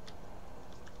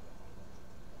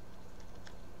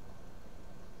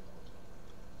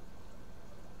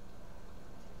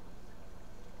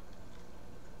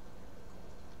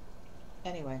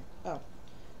 Anyway,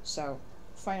 so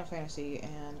Final Fantasy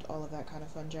and all of that kind of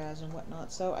fun jazz and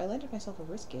whatnot. So I landed myself a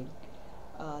wrist gig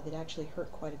that actually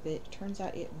hurt quite a bit. Turns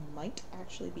out it might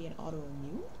actually be an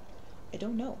autoimmune. I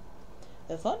don't know.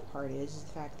 The fun part is the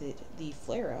fact that the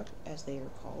flare-up, as they are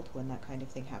called when that kind of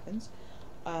thing happens,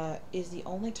 is the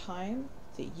only time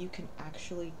that you can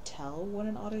actually tell when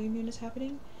an autoimmune is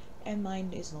happening, and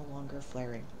mine is no longer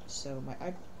flaring. So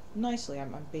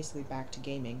I'm basically back to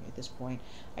gaming at this point.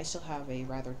 I still have a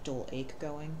rather dull ache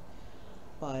going,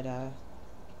 but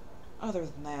other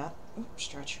than that,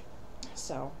 stretch.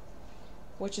 So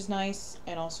which is nice,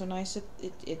 and also nice.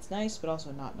 It's nice, but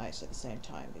also not nice at the same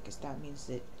time, because that means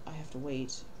that I have to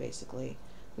wait. Basically,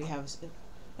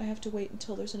 I have to wait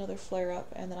until there's another flare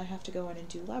up, and then I have to go in and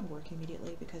do lab work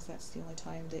immediately, because that's the only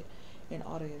time that an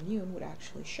autoimmune would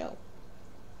actually show.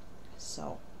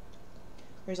 So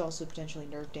there's also potentially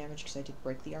nerve damage, because I did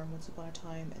break the arm once upon a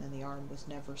time, and then the arm was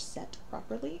never set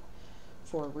properly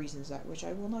for reasons that which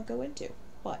I will not go into.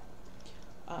 But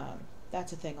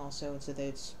that's a thing also, and so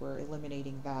we're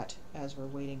eliminating that as we're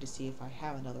waiting to see if I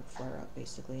have another flare up,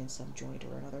 basically, in some joint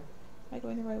or another. Am I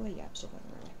going the right way? Yeah, I'm still going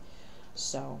the right way.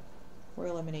 So we're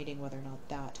eliminating whether or not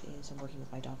that is, I'm working with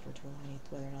my doctor to eliminate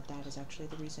whether or not that is actually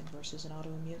the reason versus an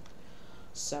autoimmune.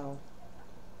 So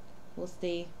we'll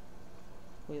see.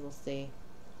 We will see.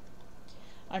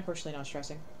 I'm personally not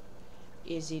stressing.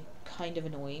 Is it kind of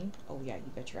annoying? Oh yeah,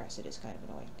 you bet your ass it is kind of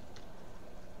annoying.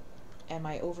 Am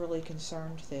I overly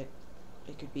concerned that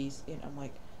it could be, I'm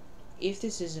like, if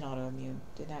this is an autoimmune,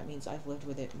 then that means I've lived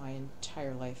with it my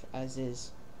entire life as is,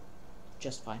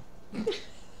 just fine.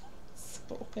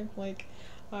 So I'm like,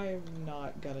 I'm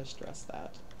not gonna stress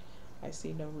that. I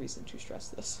see no reason to stress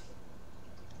this.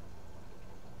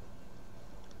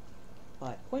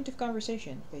 But point of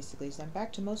conversation, basically, is I'm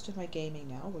back to most of my gaming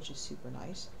now, which is super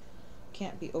nice.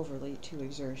 Can't be overly too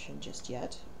exertion just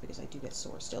yet, because I do get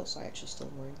sore still, so I actually still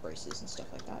am wearing braces and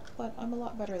stuff like that, but I'm a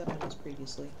lot better than I was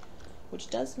previously, which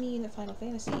does mean that Final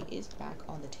Fantasy is back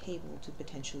on the table to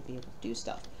potentially be able to do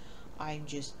stuff. I'm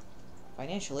just,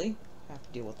 financially, have to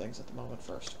deal with things at the moment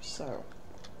first, so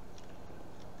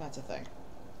that's a thing.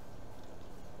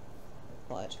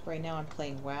 But right now I'm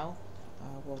playing WoW,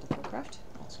 World of Warcraft,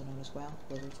 also known as WoW,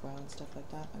 Wizards WoW and stuff like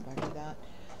that. I'm back to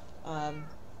that.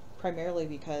 Primarily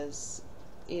because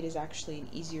it is actually an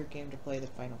easier game to play than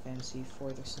Final Fantasy,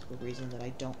 for the simple reason that I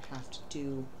don't have to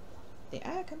do the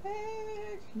come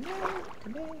back! No,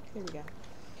 come back! There we go.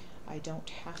 I don't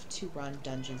have to run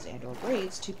dungeons and or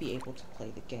raids to be able to play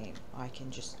the game. I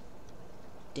can just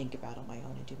dink about on my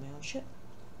own and do my own shit,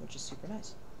 which is super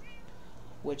nice.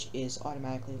 Which is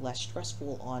automatically less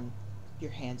stressful on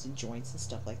your hands and joints and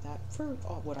stuff like that, for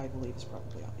what I believe is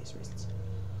probably obvious reasons.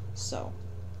 So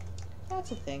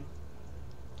that's a thing.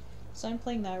 So I'm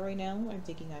playing that right now. I'm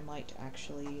thinking I might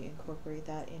actually incorporate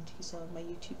that into some of my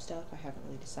YouTube stuff. I haven't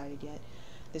really decided yet.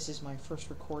 This is my first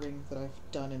recording that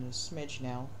I've done in a smidge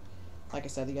now. Like I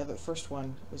said, the first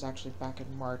one was actually back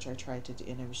in March. I tried to,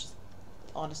 and it was just,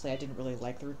 honestly, I didn't really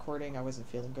like the recording. I wasn't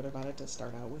feeling good about it to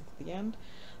start out with at the end.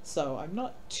 So I'm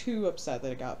not too upset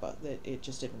that that it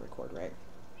just didn't record right.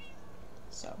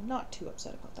 So I'm not too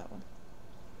upset about that one.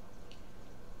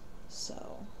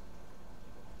 So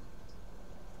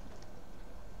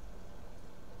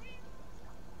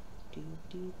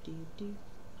do.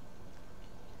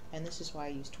 And this is why I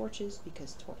use torches,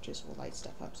 because torches will light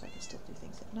stuff up so I can still do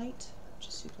things at night, which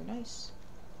is super nice.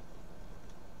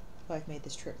 If I've made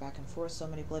this trip back and forth so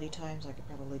many bloody times, I could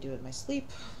probably do it in my sleep.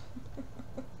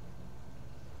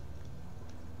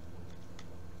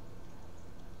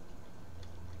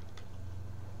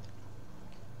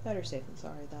 Better safe than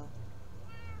sorry, though.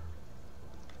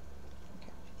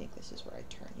 Okay, I think this is where I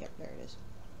turn. Yep, there it is.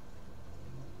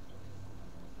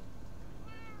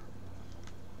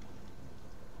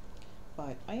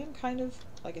 But I am kind of,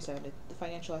 like I said, the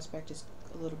financial aspect is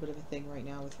a little bit of a thing right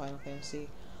now with Final Fantasy.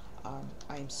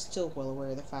 I am still well aware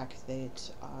of the fact that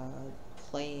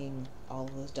playing all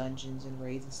of those dungeons and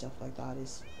raids and stuff like that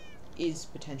is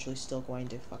potentially still going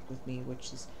to fuck with me,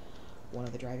 which is one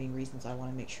of the driving reasons I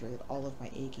want to make sure that all of my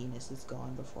achiness is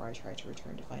gone before I try to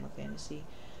return to Final Fantasy.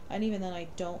 And even then, I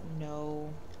don't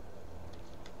know.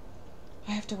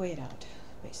 I have to weigh it out,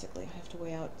 basically. I have to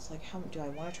weigh out, it's like, how do I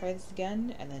want to try this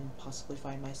again? And then possibly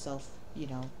find myself, you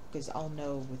know, because I'll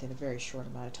know within a very short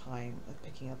amount of time of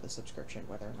picking up the subscription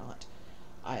whether or not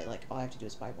all I have to do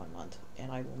is buy 1 month,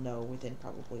 and I will know within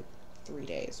probably 3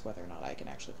 days whether or not I can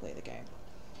actually play the game.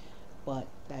 But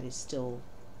that is still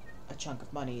a chunk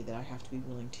of money that I have to be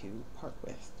willing to part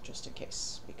with, just in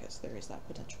case, because there is that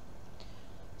potential.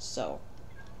 So,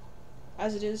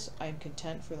 as it is, I am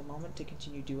content for the moment to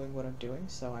continue doing what I'm doing,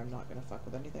 so I'm not going to fuck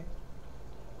with anything.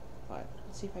 But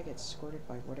let's see if I get squirted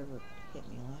by whatever hit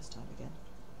me last time again.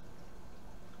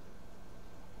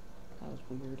 That was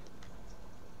weird.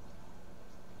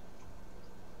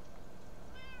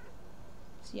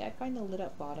 See, I find the lit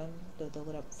up bottom, the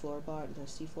lit up floor bottom, the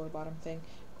seafloor bottom thing,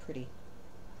 pretty.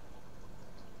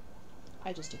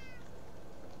 I just do.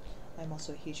 I'm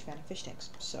also a huge fan of fish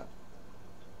tanks, so.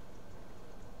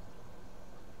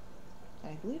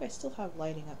 And I believe I still have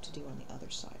lighting up to do on the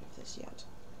other side of this yet.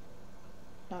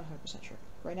 Not 100% sure.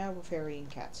 Right now we're ferrying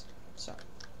cats, so.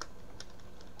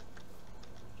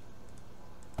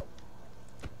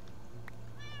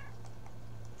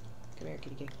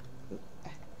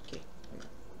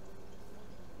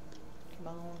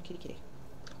 kitty.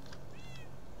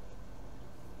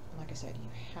 Like I said, you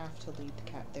have to leave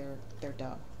the cat. They're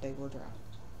dumb. They will drown.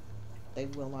 They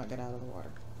will not get out of the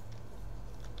water.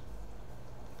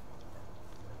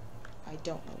 I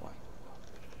don't know why.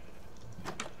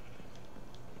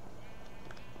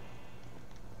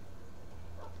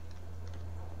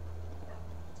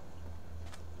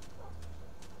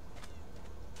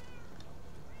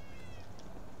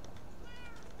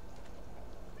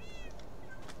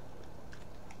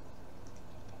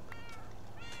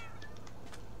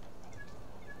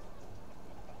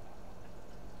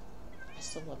 I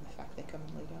still love the fact they come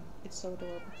and lay down. It's so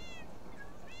adorable.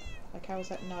 Like, how is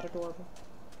that not adorable?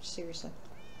 Seriously.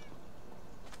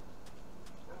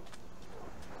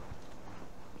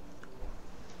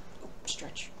 Oh,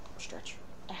 stretch. Stretch.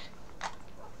 Ah.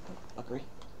 Oh, buggery.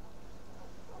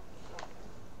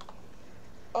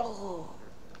 Oh,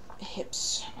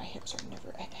 hips. My hips are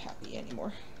never happy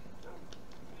anymore.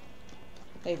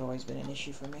 They've always been an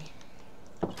issue for me.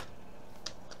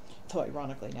 Though,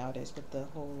 ironically, nowadays, with the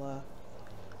whole,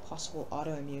 possible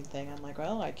autoimmune thing, I'm like,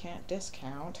 well, I can't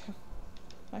discount.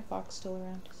 My fox still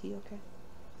around? Is he okay?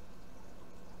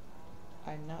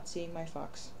 I'm not seeing my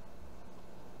fox.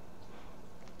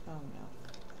 Oh no.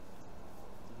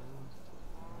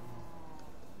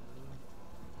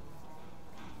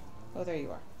 Oh, there you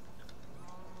are.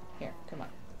 Here, come on.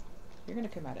 You're gonna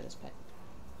come out of this pen.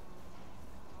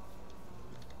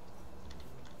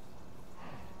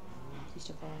 He's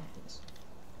still following, please.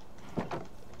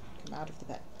 Come out of the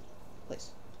pen.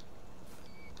 Please.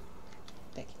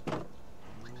 Thank you.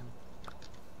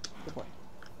 Good boy.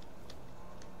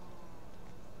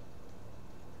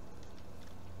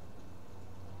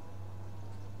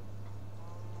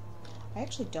 I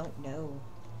actually don't know,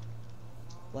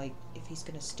 like, if he's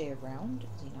gonna stay around.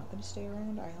 Is he not gonna stay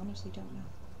around? I honestly don't know.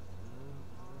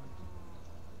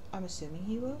 I'm assuming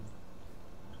he will.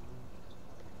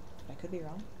 I could be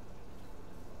wrong.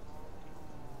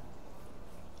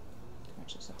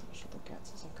 Actually, something I should look at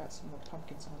since I've got some more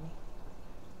pumpkins on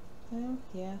me. Oh,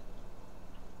 yeah.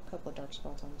 A couple of dark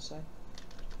spots on the side.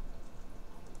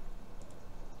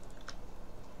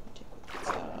 Take a quick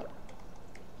stop.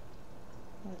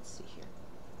 Let's see here.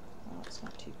 Oh, it's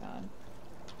not too bad.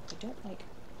 I don't like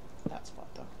that spot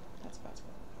though. That's a bad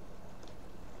spot.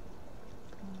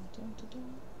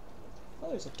 Oh,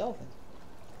 there's a dolphin.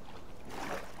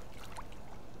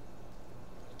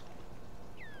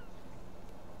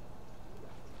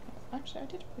 Actually, I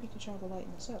did a pretty good job of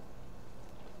lighting this up.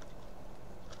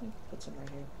 Let me put some right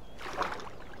here.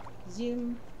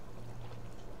 Zoom.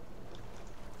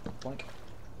 Boink.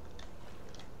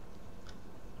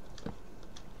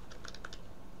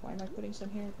 Why am I putting some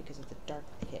here? Because of the dark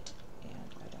pit, and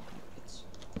I don't like pits.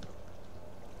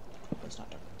 At least not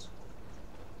dark pits.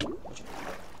 Which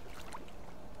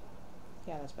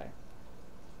yeah, that's better.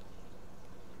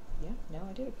 Yeah, no,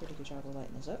 I did a pretty good job of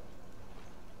lighting this up.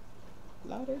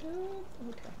 Louder, dude.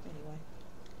 Okay, anyway.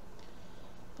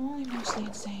 I'm mostly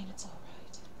insane, it's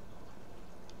alright.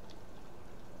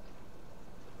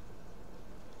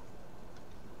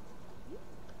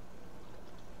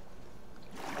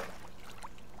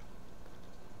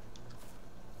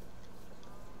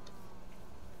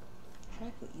 Should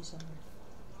I put you somewhere?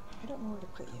 I don't know where to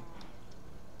put you.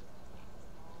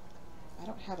 I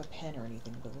don't have a pen or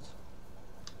anything built.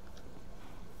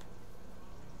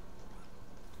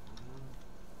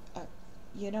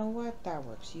 You know what? That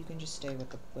works. You can just stay with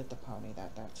the pony.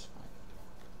 That's fine.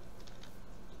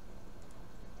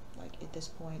 Like at this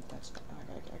point, that's fine.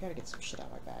 I gotta get some shit out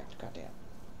of my bag. Goddamn.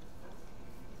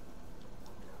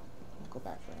 I'll go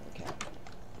back for another cat.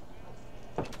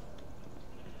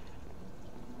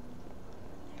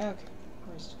 Okay.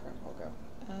 Where's the crap all go?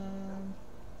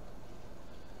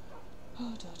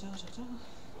 Oh,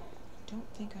 don't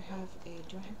think I have a.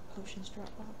 Do I have a potions drop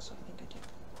box? I think I do.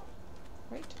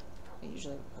 Right? I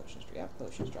usually have a potions. Yeah,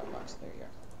 potions drop box. There you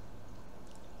are.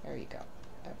 There you go.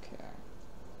 Okay.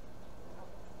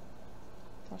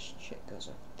 Flush shit goes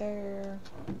up there.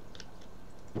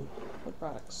 Wood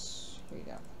products. Here you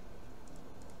go.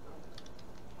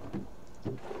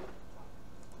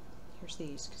 Here's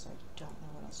these, because I don't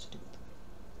know what else to do with them.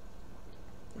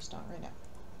 At least not right now.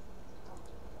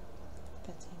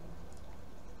 Fencing.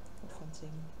 No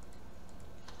fencing.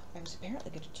 I was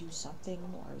apparently going to do something,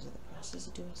 or I was in the process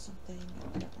of doing something.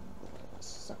 I don't remember what it was,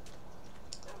 so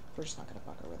we're just not going to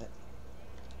bugger with it.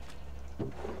 There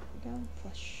we go.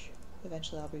 Flush.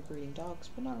 Eventually I'll be breeding dogs,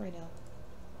 but not right now.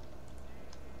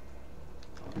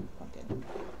 Pumpkin.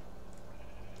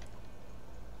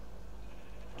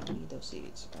 Need those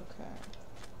seeds. Okay.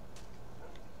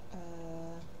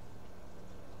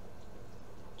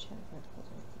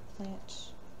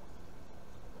 plant.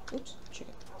 Oops,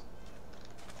 chicken.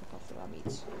 Look off the raw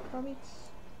meats. Raw meats.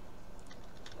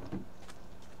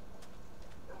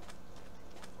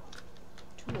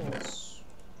 Tools.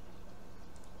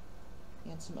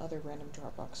 And some other random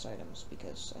Dropbox items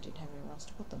because I didn't have anywhere else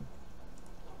to put them.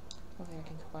 Okay, I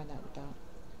can combine that with that.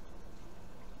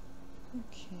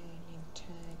 Okay, name tag.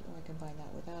 Oh, I combine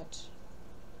that with that.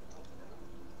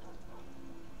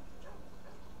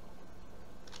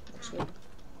 Looks good.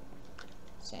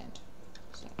 Sand.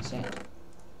 Sand. Sand.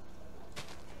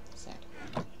 Sand.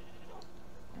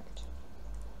 Alright.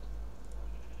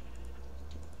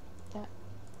 That.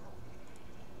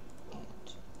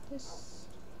 And this.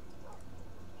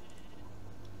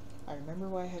 I remember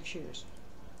why I have shears.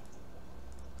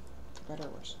 For better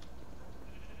or worse.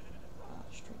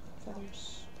 String and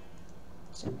feathers.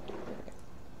 So, there we go.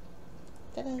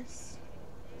 Feathers.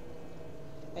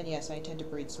 And yes, I intend to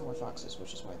breed some more foxes,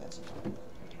 which is why that's important.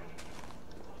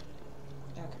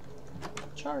 Okay.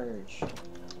 Charge! I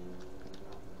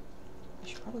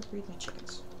should probably breed my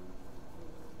chickens.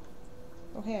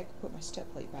 Oh hey, I can put my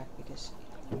step plate back because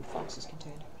fox is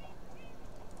contained.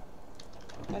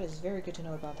 That is very good to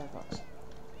know about that fox.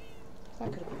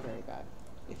 That could have been very bad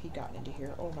if he'd gotten into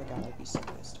here. Oh my god, I'd be so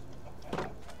pissed.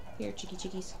 Here,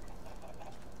 chickies.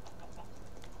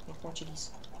 Make more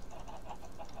chickies.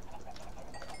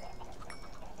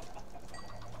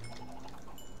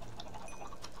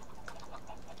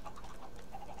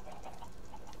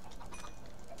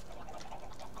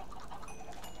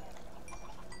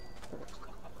 Perfect.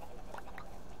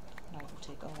 And I will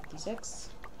take all of these eggs.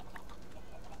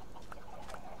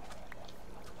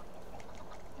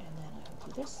 And then I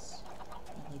will do this.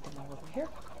 I'll lead them all over here.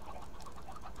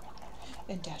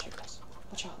 And dash across.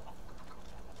 Watch out.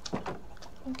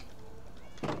 Okay.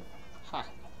 Ha.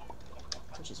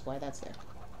 Which is why that's there.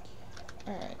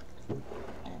 Alright.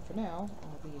 And for now,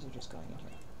 all of these are just going in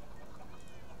here.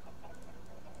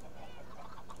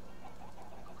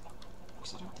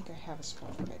 Because I don't think I have a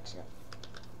spot for eggs yet.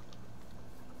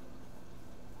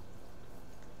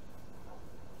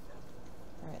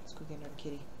 Alright, let's go get another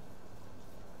kitty.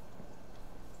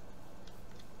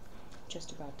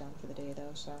 Just about done for the day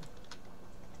though, so.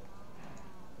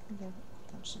 Okay,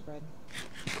 punch some bread.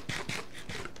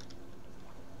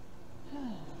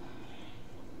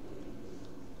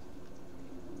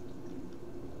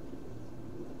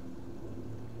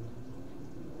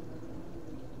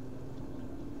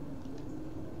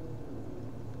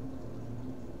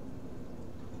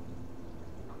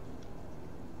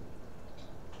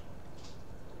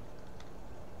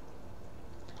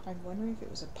 I'm wondering if it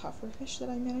was a pufferfish that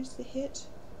I managed to hit,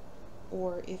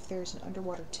 or if there's an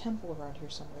underwater temple around here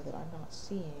somewhere that I'm not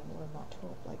seeing, or I'm not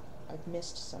told, like, I've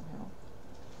missed somehow.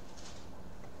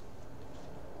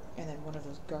 And then one of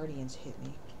those guardians hit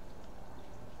me.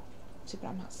 See, but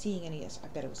I'm not seeing any. I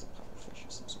bet it was a pufferfish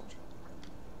of some sort.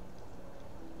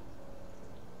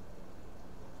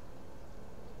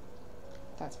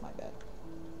 That's my bet.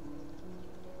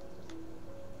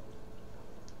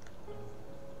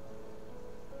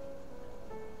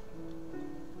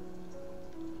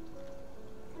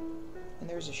 And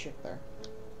there's a ship there,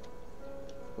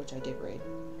 which I did raid.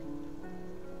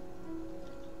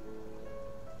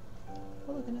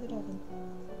 Oh look, another dolphin.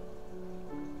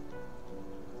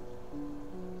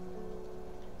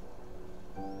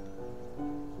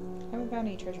 Haven't found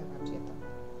any treasure maps yet though.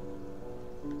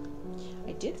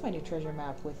 I did find a treasure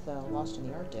map with Lost in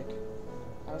the Arctic.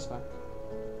 That was fun.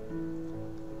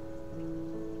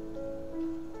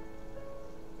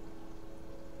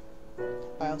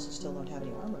 I also still don't have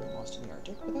any armor in Lost in the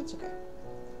Arctic, but that's okay.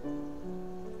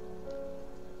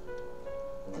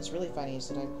 What's really funny is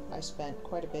that I spent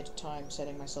quite a bit of time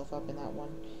setting myself up in that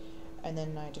one, and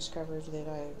then I discovered that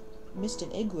I missed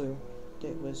an igloo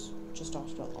that was just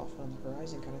off on the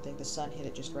horizon kind of thing. The sun hit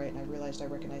it just right, and I realized I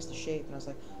recognized the shape, and I was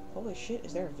like, holy shit,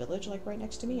 is there a village like right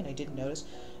next to me? And I didn't notice.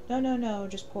 No,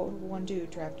 just poor one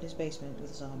dude trapped in his basement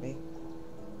with a zombie.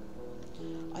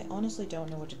 I honestly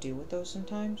don't know what to do with those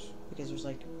sometimes, because there's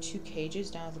like 2 cages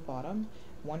down at the bottom.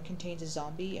 One contains a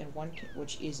zombie, and one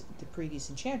which is the previous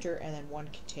enchanter, and then one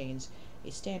contains a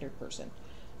standard person.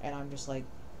 And I'm just like,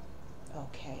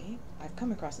 okay, I've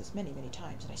come across this many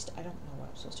times, and I don't know what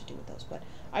I'm supposed to do with those, but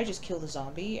I just kill the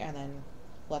zombie and then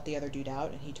let the other dude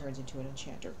out, and he turns into an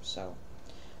enchanter. So,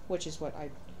 which is what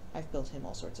I've built him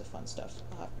all sorts of fun stuff.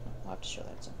 I'll have to show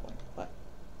that at some point, but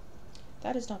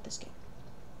that is not this game.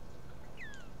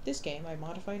 This game, I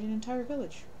modified an entire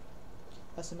village.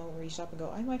 That's the moment where you stop and go,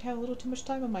 I might have a little too much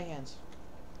time on my hands.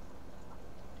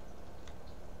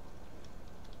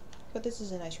 But this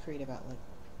is a nice creative outlet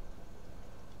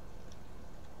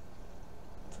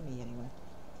for me anyway.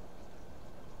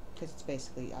 Because it's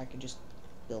basically, I can just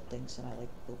build things, and I like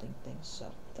building things,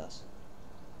 so thus.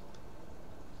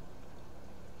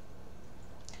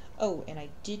 Oh, and I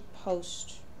did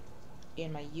post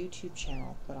in my YouTube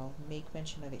channel, but I'll make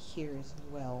mention of it here as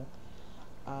well.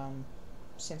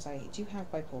 Since I do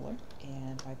have bipolar,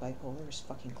 and my bipolar is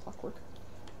fucking clockwork,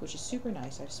 which is super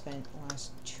nice. I've spent the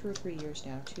last 2 or 3 years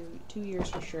now, two years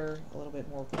for sure, a little bit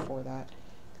more before that,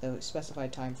 though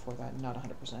specified time before that, not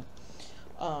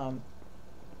 100%.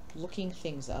 Looking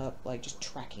things up, like just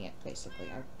tracking it, basically.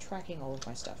 I'm tracking all of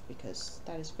my stuff, because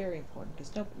that is very important,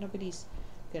 because nobody's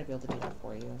gonna be able to do that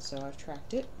for you, and so I've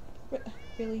tracked it.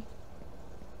 Really?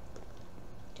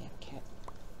 Damn cat.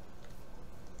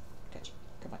 Gotcha.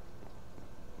 Come on.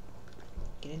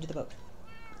 Get into the boat.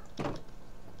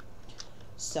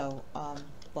 So,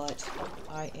 but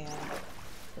I am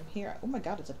from here. Oh my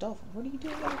god, it's a dolphin. What are you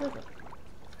doing in the river?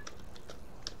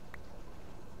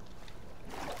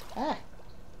 Ah!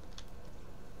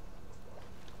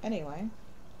 Anyway.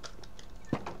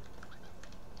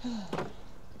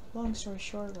 Long story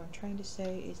short, what I'm trying to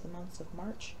say is the months of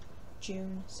March,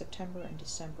 June, September, and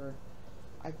December,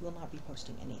 I will not be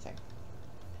posting anything.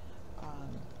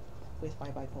 With my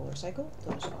bipolar cycle,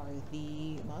 those are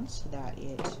the months that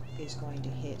it is going to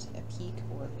hit a peak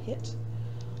or a pit,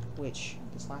 which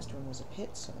this last one was a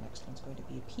pit, so the next one's going to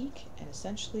be a peak, and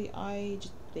essentially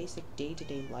just basic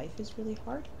day-to-day life is really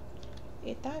hard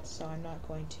at that, so I'm not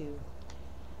going to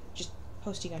just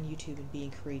posting on YouTube and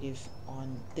being creative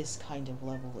on this kind of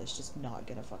level is just not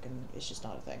gonna it's just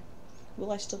not a thing.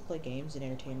 Will I still play games and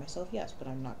entertain myself? Yes, but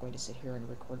I'm not going to sit here and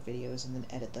record videos and then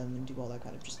edit them and do all that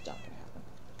kind of, just not gonna happen.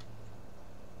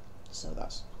 So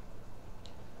thus.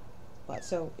 But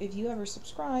so, if you ever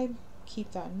subscribe,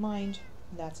 keep that in mind,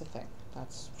 that's a thing.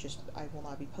 That's just, I will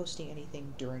not be posting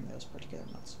anything during those particular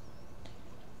months.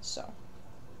 So,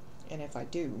 and if I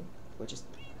do, which is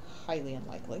highly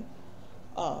unlikely,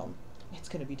 it's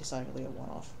going to be decidedly a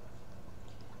one-off.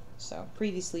 So,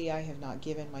 previously I have not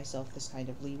given myself this kind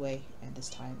of leeway, and this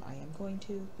time I am going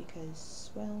to, because,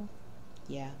 well,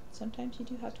 yeah, sometimes you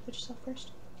do have to put yourself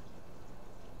first.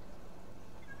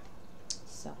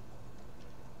 So,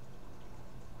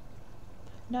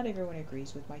 not everyone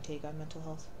agrees with my take on mental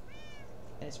health,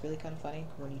 and it's really kind of funny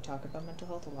when you talk about mental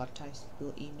health. A lot of times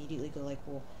people immediately go like,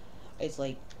 well, it's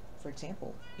like, for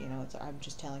example, you know, I'm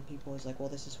just telling people, it's like, well,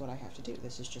 this is what I have to do,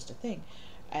 this is just a thing,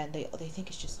 and they think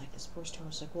it's just like this sports term.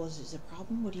 It's like, well, is this a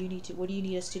problem? What do you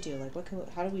need us to do? Like,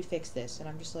 how do we fix this? And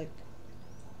I'm just like,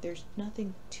 there's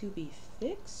nothing to be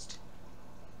fixed.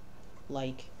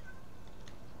 Like,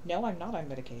 no, I'm not on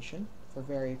medication for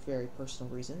very, very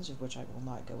personal reasons, of which I will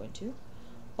not go into,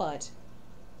 but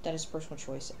that is personal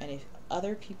choice, and if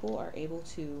other people are able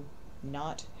to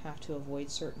not have to avoid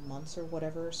certain months or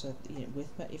whatever, so you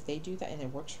know, if they do that and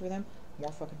it works for them,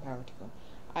 more fucking power to them.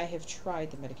 I have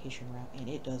tried the medication route and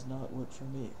it does not work for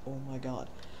me. Oh my god.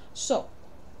 So,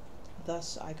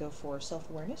 thus I go for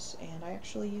self-awareness, and I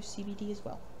actually use CBD as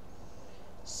well.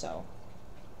 So,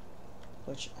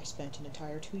 which I spent an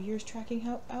entire 2 years tracking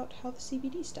out how the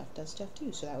CBD stuff does stuff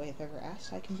too, so that way if ever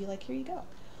asked, I can be like, here you go.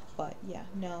 But yeah,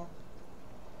 no.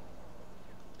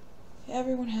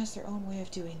 Everyone has their own way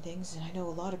of doing things, and I know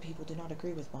a lot of people do not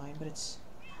agree with mine, but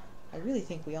I really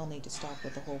think we all need to stop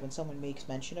with the whole, when someone makes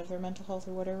mention of their mental health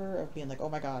or whatever, of being like, oh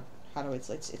my god, how do it's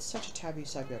such a taboo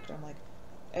subject. I'm like,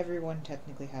 everyone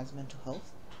technically has mental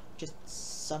health, just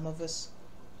some of us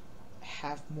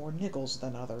have more niggles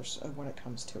than others when it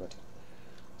comes to it.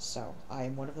 So, I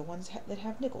am one of the ones that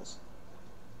have niggles.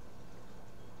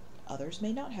 Others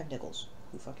may not have niggles.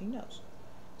 Who fucking knows?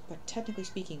 But technically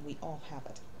speaking, we all have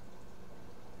it.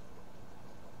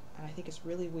 And I think it's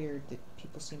really weird that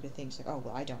people seem to think, like, oh,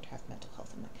 well, I don't have mental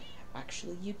health. I'm like,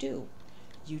 actually, you do.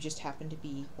 You just happen to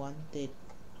be one that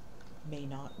may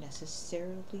not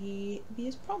necessarily be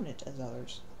as prominent as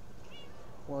others.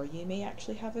 Or you may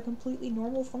actually have a completely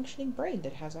normal functioning brain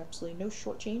that has absolutely no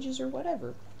short changes or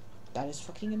whatever. That is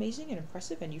fucking amazing and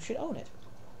impressive, and you should own it.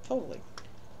 Totally.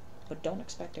 But don't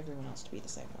expect everyone else to be the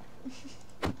same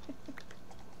way.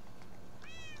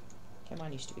 Come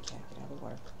on, you stupid cat, get out of the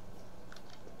water.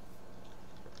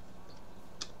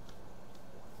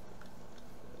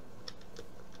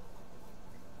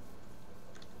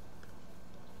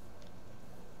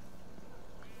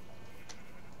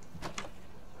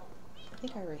 I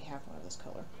think I already have one of this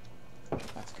color.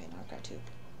 That's okay, now I've got two.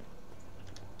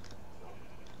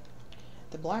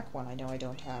 The black one I know I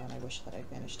don't have, and I wish that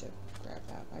I'd managed to grab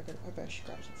that. I bet I should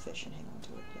grab some fish and hang on to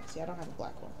it. Yeah, see, I don't have a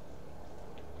black one.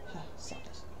 Huh,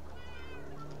 sadness.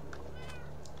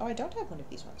 Oh, I don't have one of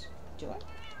these ones. Do I?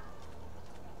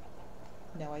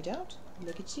 No, I don't.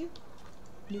 Look at you.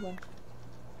 New one.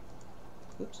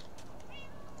 Oops.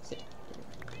 Sit.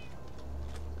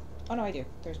 Oh no, I do.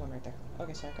 There's one right there.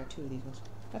 Okay, so I've got 2 of these ones.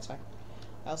 That's fine.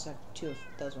 I also have 2 of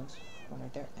those ones. One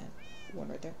right there and one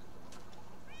right there.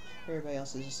 Everybody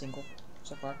else is a single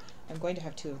so far. I'm going to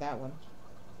have 2 of that one.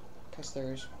 Because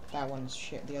there's... that one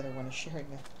is the other one is sharing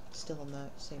still in the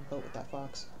same boat with that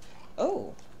fox.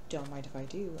 Oh! Don't mind if I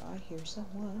do. I hear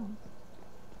someone.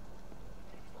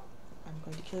 I'm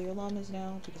going to kill your llamas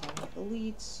now because I want the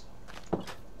leads.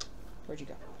 Where'd you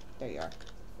go? There you are.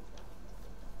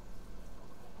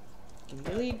 Give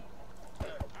me your lead.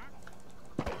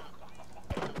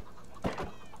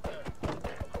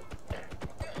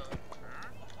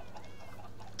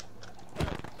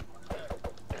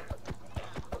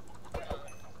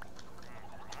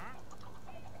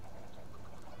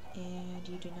 And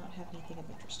you do not have anything of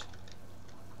interest.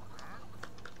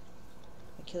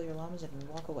 I kill your llamas and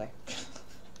walk away.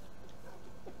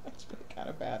 That's really kind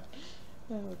of bad.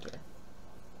 Oh dear.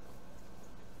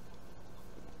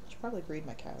 I should probably breed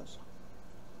my cows.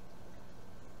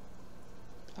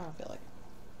 I don't feel like it.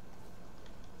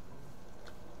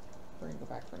 We're gonna go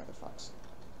back for another fox.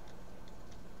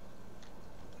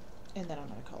 And then I'm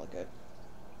gonna call it good.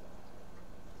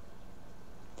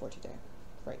 For today.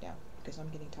 Right now. Because I'm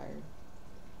getting tired.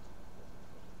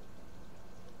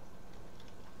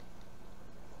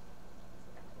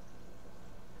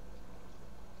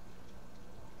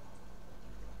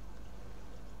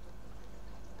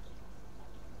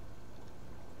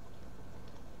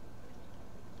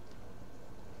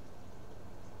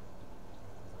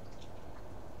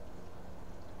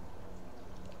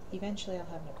 Eventually I'll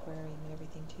have an aquarium and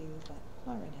everything too, but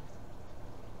not right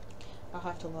now. I'll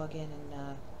have to log in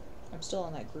and I'm still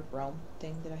on that group realm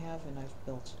thing that I have, and I've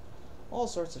built all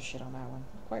sorts of shit on that one.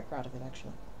 I'm quite proud of it,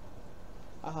 actually.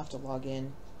 I'll have to log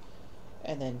in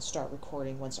and then start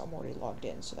recording once I'm already logged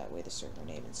in, so that way the server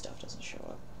name and stuff doesn't show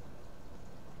up.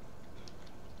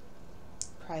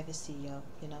 Privacy,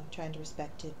 you know, trying to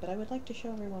respect it, but I would like to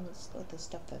show everyone the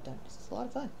stuff that I've done, because it's a lot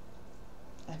of fun.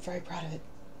 I'm very proud of it.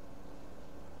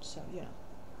 So, you know.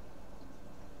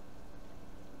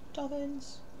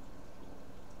 Dolphins!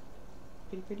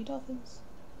 Pretty, pretty dolphins.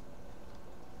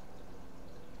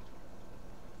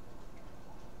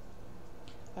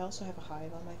 I also have a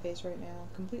hive on my face right now.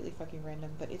 Completely fucking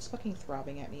random, but it's fucking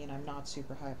throbbing at me and I'm not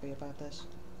super happy about this.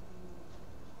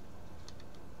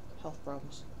 Health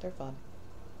problems. They're fun.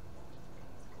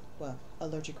 Well,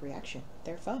 allergic reaction.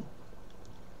 They're fun.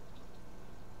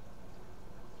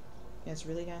 And what's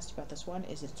really nasty about this one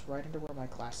is that it's right under where my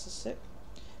glasses sit.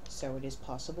 So it is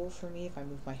possible for me, if I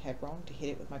move my head wrong, to hit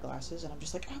it with my glasses, and I'm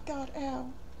just like, oh god, ow!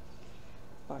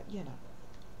 But, you know.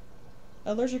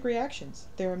 Allergic reactions.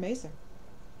 They're amazing.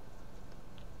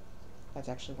 That's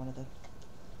actually one of the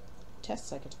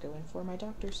tests I get to go in for my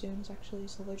doctor soon, is actually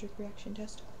this allergic reaction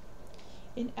test.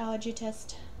 An allergy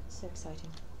test. So exciting.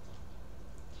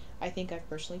 I think I've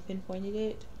personally pinpointed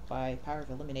it by power of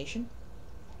elimination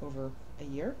over a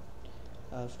year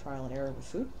of trial and error with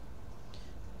food.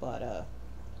 But,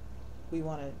 we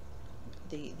want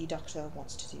to, the doctor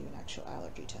wants to do an actual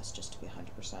allergy test just to be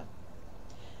 100%.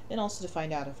 And also to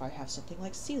find out if I have something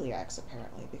like celiacs,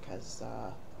 apparently, because,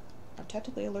 I'm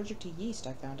technically allergic to yeast,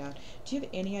 I found out. Do you have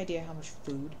any idea how much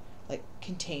food, like,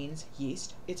 contains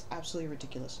yeast? It's absolutely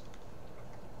ridiculous.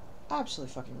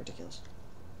 Absolutely fucking ridiculous.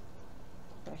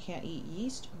 But I can't eat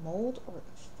yeast, mold, or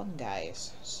fungi,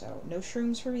 so no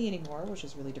shrooms for me anymore, which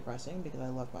is really depressing because I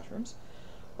love mushrooms.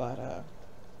 But,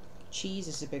 cheese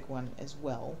is a big one as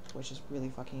well, which is really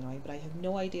fucking annoying, but I have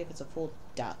no idea if it's a full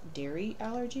dairy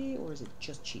allergy or is it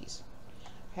just cheese.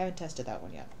 I haven't tested that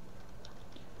one yet.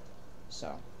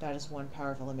 So, that is one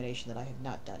power of elimination that I have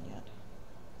not done yet.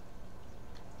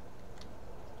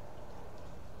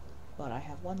 But I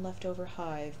have one leftover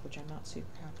hive, which I'm not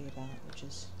super happy about, which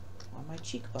is on my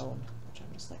cheekbone, which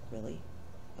I'm just like, really?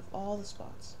 Of all the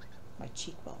spots, my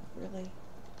cheekbone, really?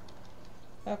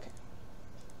 Okay.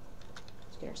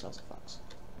 Get ourselves a fox.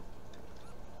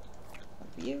 One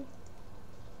for you.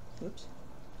 Oops.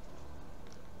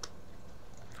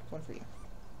 One for you.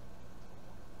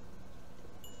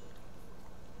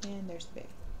 And there's the baby.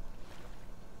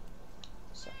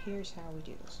 So here's how we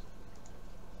do this.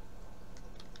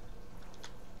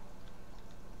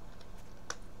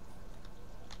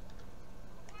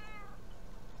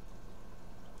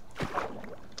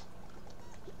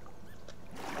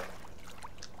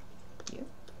 You.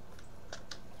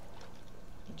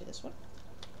 Into this one.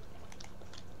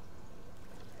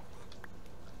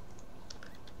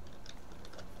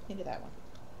 Into that one.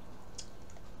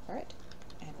 Alright.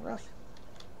 And we're off.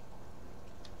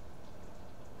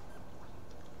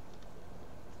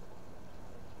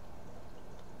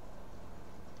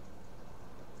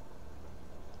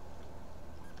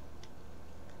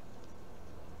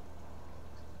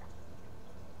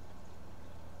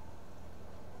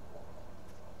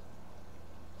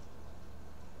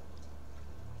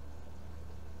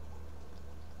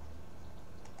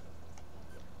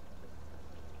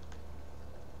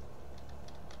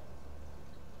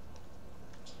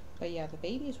 But yeah, the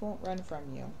babies won't run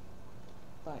from you,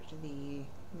 but the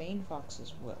main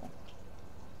foxes will.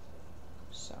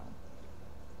 So,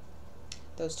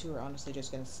 those two are honestly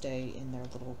just going to stay in their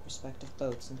little respective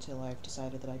boats until I've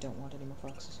decided that I don't want any more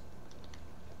foxes.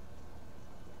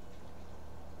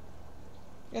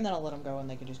 And then I'll let them go and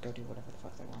they can just go do whatever the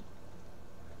fuck they want.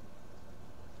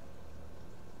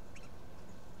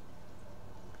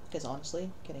 Because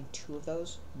honestly, getting two of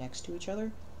those next to each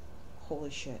other, holy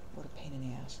shit, what a pain in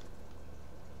the ass.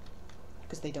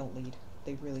 Because they don't lead.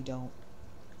 They really don't.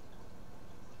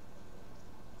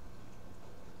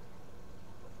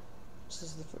 This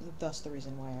is thus the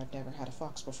reason why I've never had a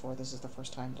fox before. This is the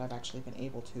first time that I've actually been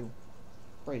able to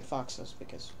breed foxes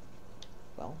because,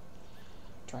 well,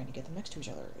 trying to get them next to each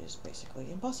other is basically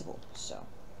impossible. So,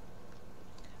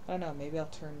 I don't know, maybe I'll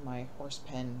turn my horse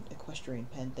pen, equestrian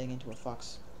pen thing into a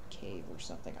fox cave or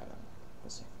something. I don't know. We'll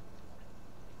see.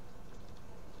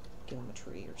 Give them a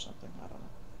tree or something. I don't know.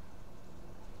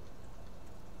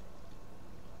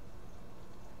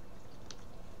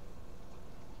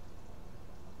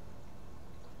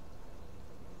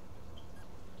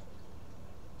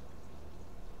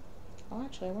 Oh,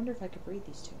 actually, I wonder if I could breed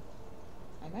these two.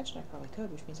 I imagine I probably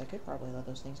could, which means I could probably let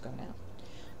those things go now.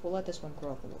 We'll let this one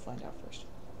grow up and we'll find out first.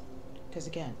 Because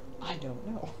again, I don't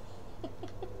know.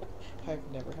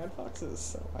 I've never had foxes,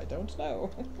 so I don't know.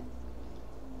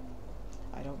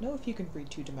 I don't know if you can breed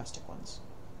two domestic ones.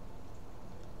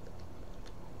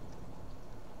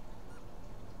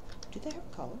 Do they have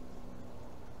a collar?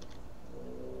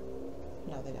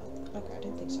 No, they don't. Okay, I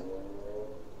didn't think so.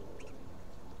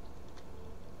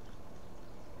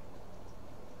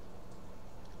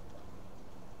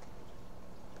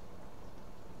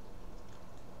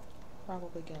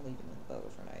 Probably gonna leave them in the boat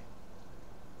overnight.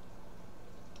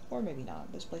 Or maybe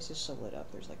not. This place is so lit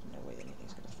up, there's like no way that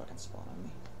anything's gonna fucking spawn on me.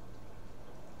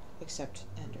 Except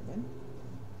Enderman.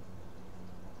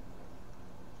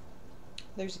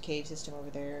 There's a cave system over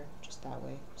there, just that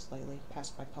way, slightly,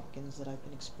 past my pumpkins that I've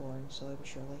been exploring slowly but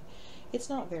surely. It's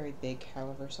not very big,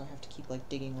 however, so I have to keep like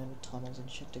digging little tunnels and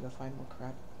shit to go find more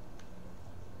crap.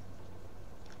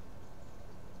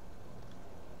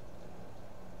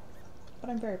 But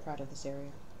I'm very proud of this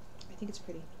area. I think it's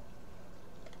pretty.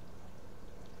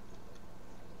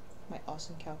 My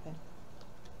awesome cow pen.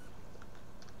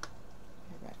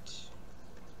 Alright.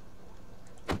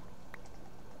 Come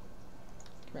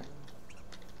here.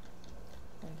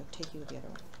 I'm gonna go take you to the other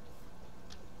one.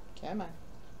 Come on.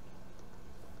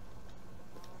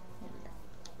 There we go.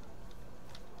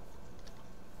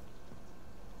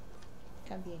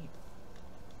 Come be in here.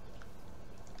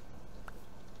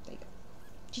 There you go.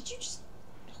 Did you just...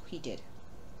 Oh, he did.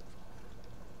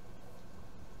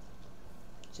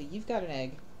 So you've got an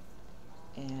egg,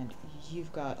 and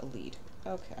you've got a lead.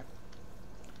 Okay.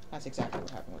 That's exactly what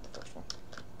happened with the first one.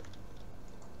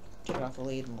 Took it off the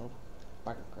lead and the little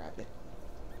bugger grabbed it.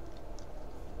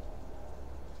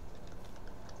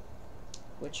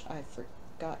 Which I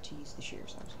forgot to use the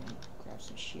shears. I was going to grab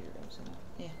some shears.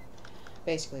 Yeah.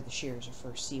 Basically, the shears are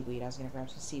for seaweed. I was going to grab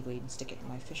some seaweed and stick it in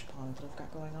my fish pond that I've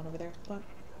got going on over there. But,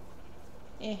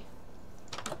 here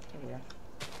we are.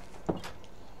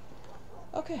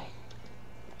 Okay.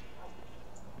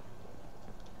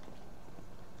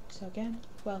 So again,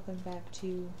 welcome back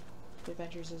to The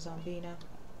Adventures of Zombee'na.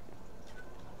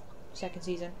 Second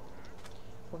season.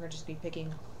 We're going to just be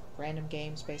picking random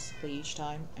games basically each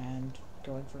time and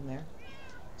going from there.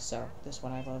 So, this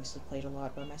one I've obviously played a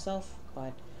lot by myself,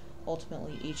 but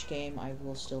ultimately each game I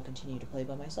will still continue to play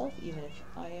by myself, even if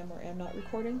I am or am not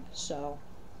recording, so,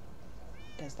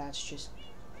 because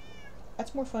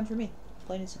that's more fun for me,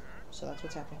 plain and simple, so that's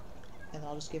what's happening. And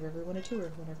I'll just give everyone a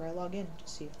tour whenever I log in to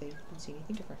see if they can see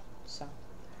anything different, so.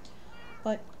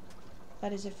 But,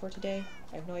 that is it for today.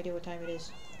 I have no idea what time it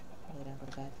is. Probably not go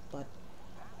to bed, but,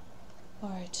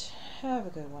 alright, have a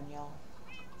good one, y'all.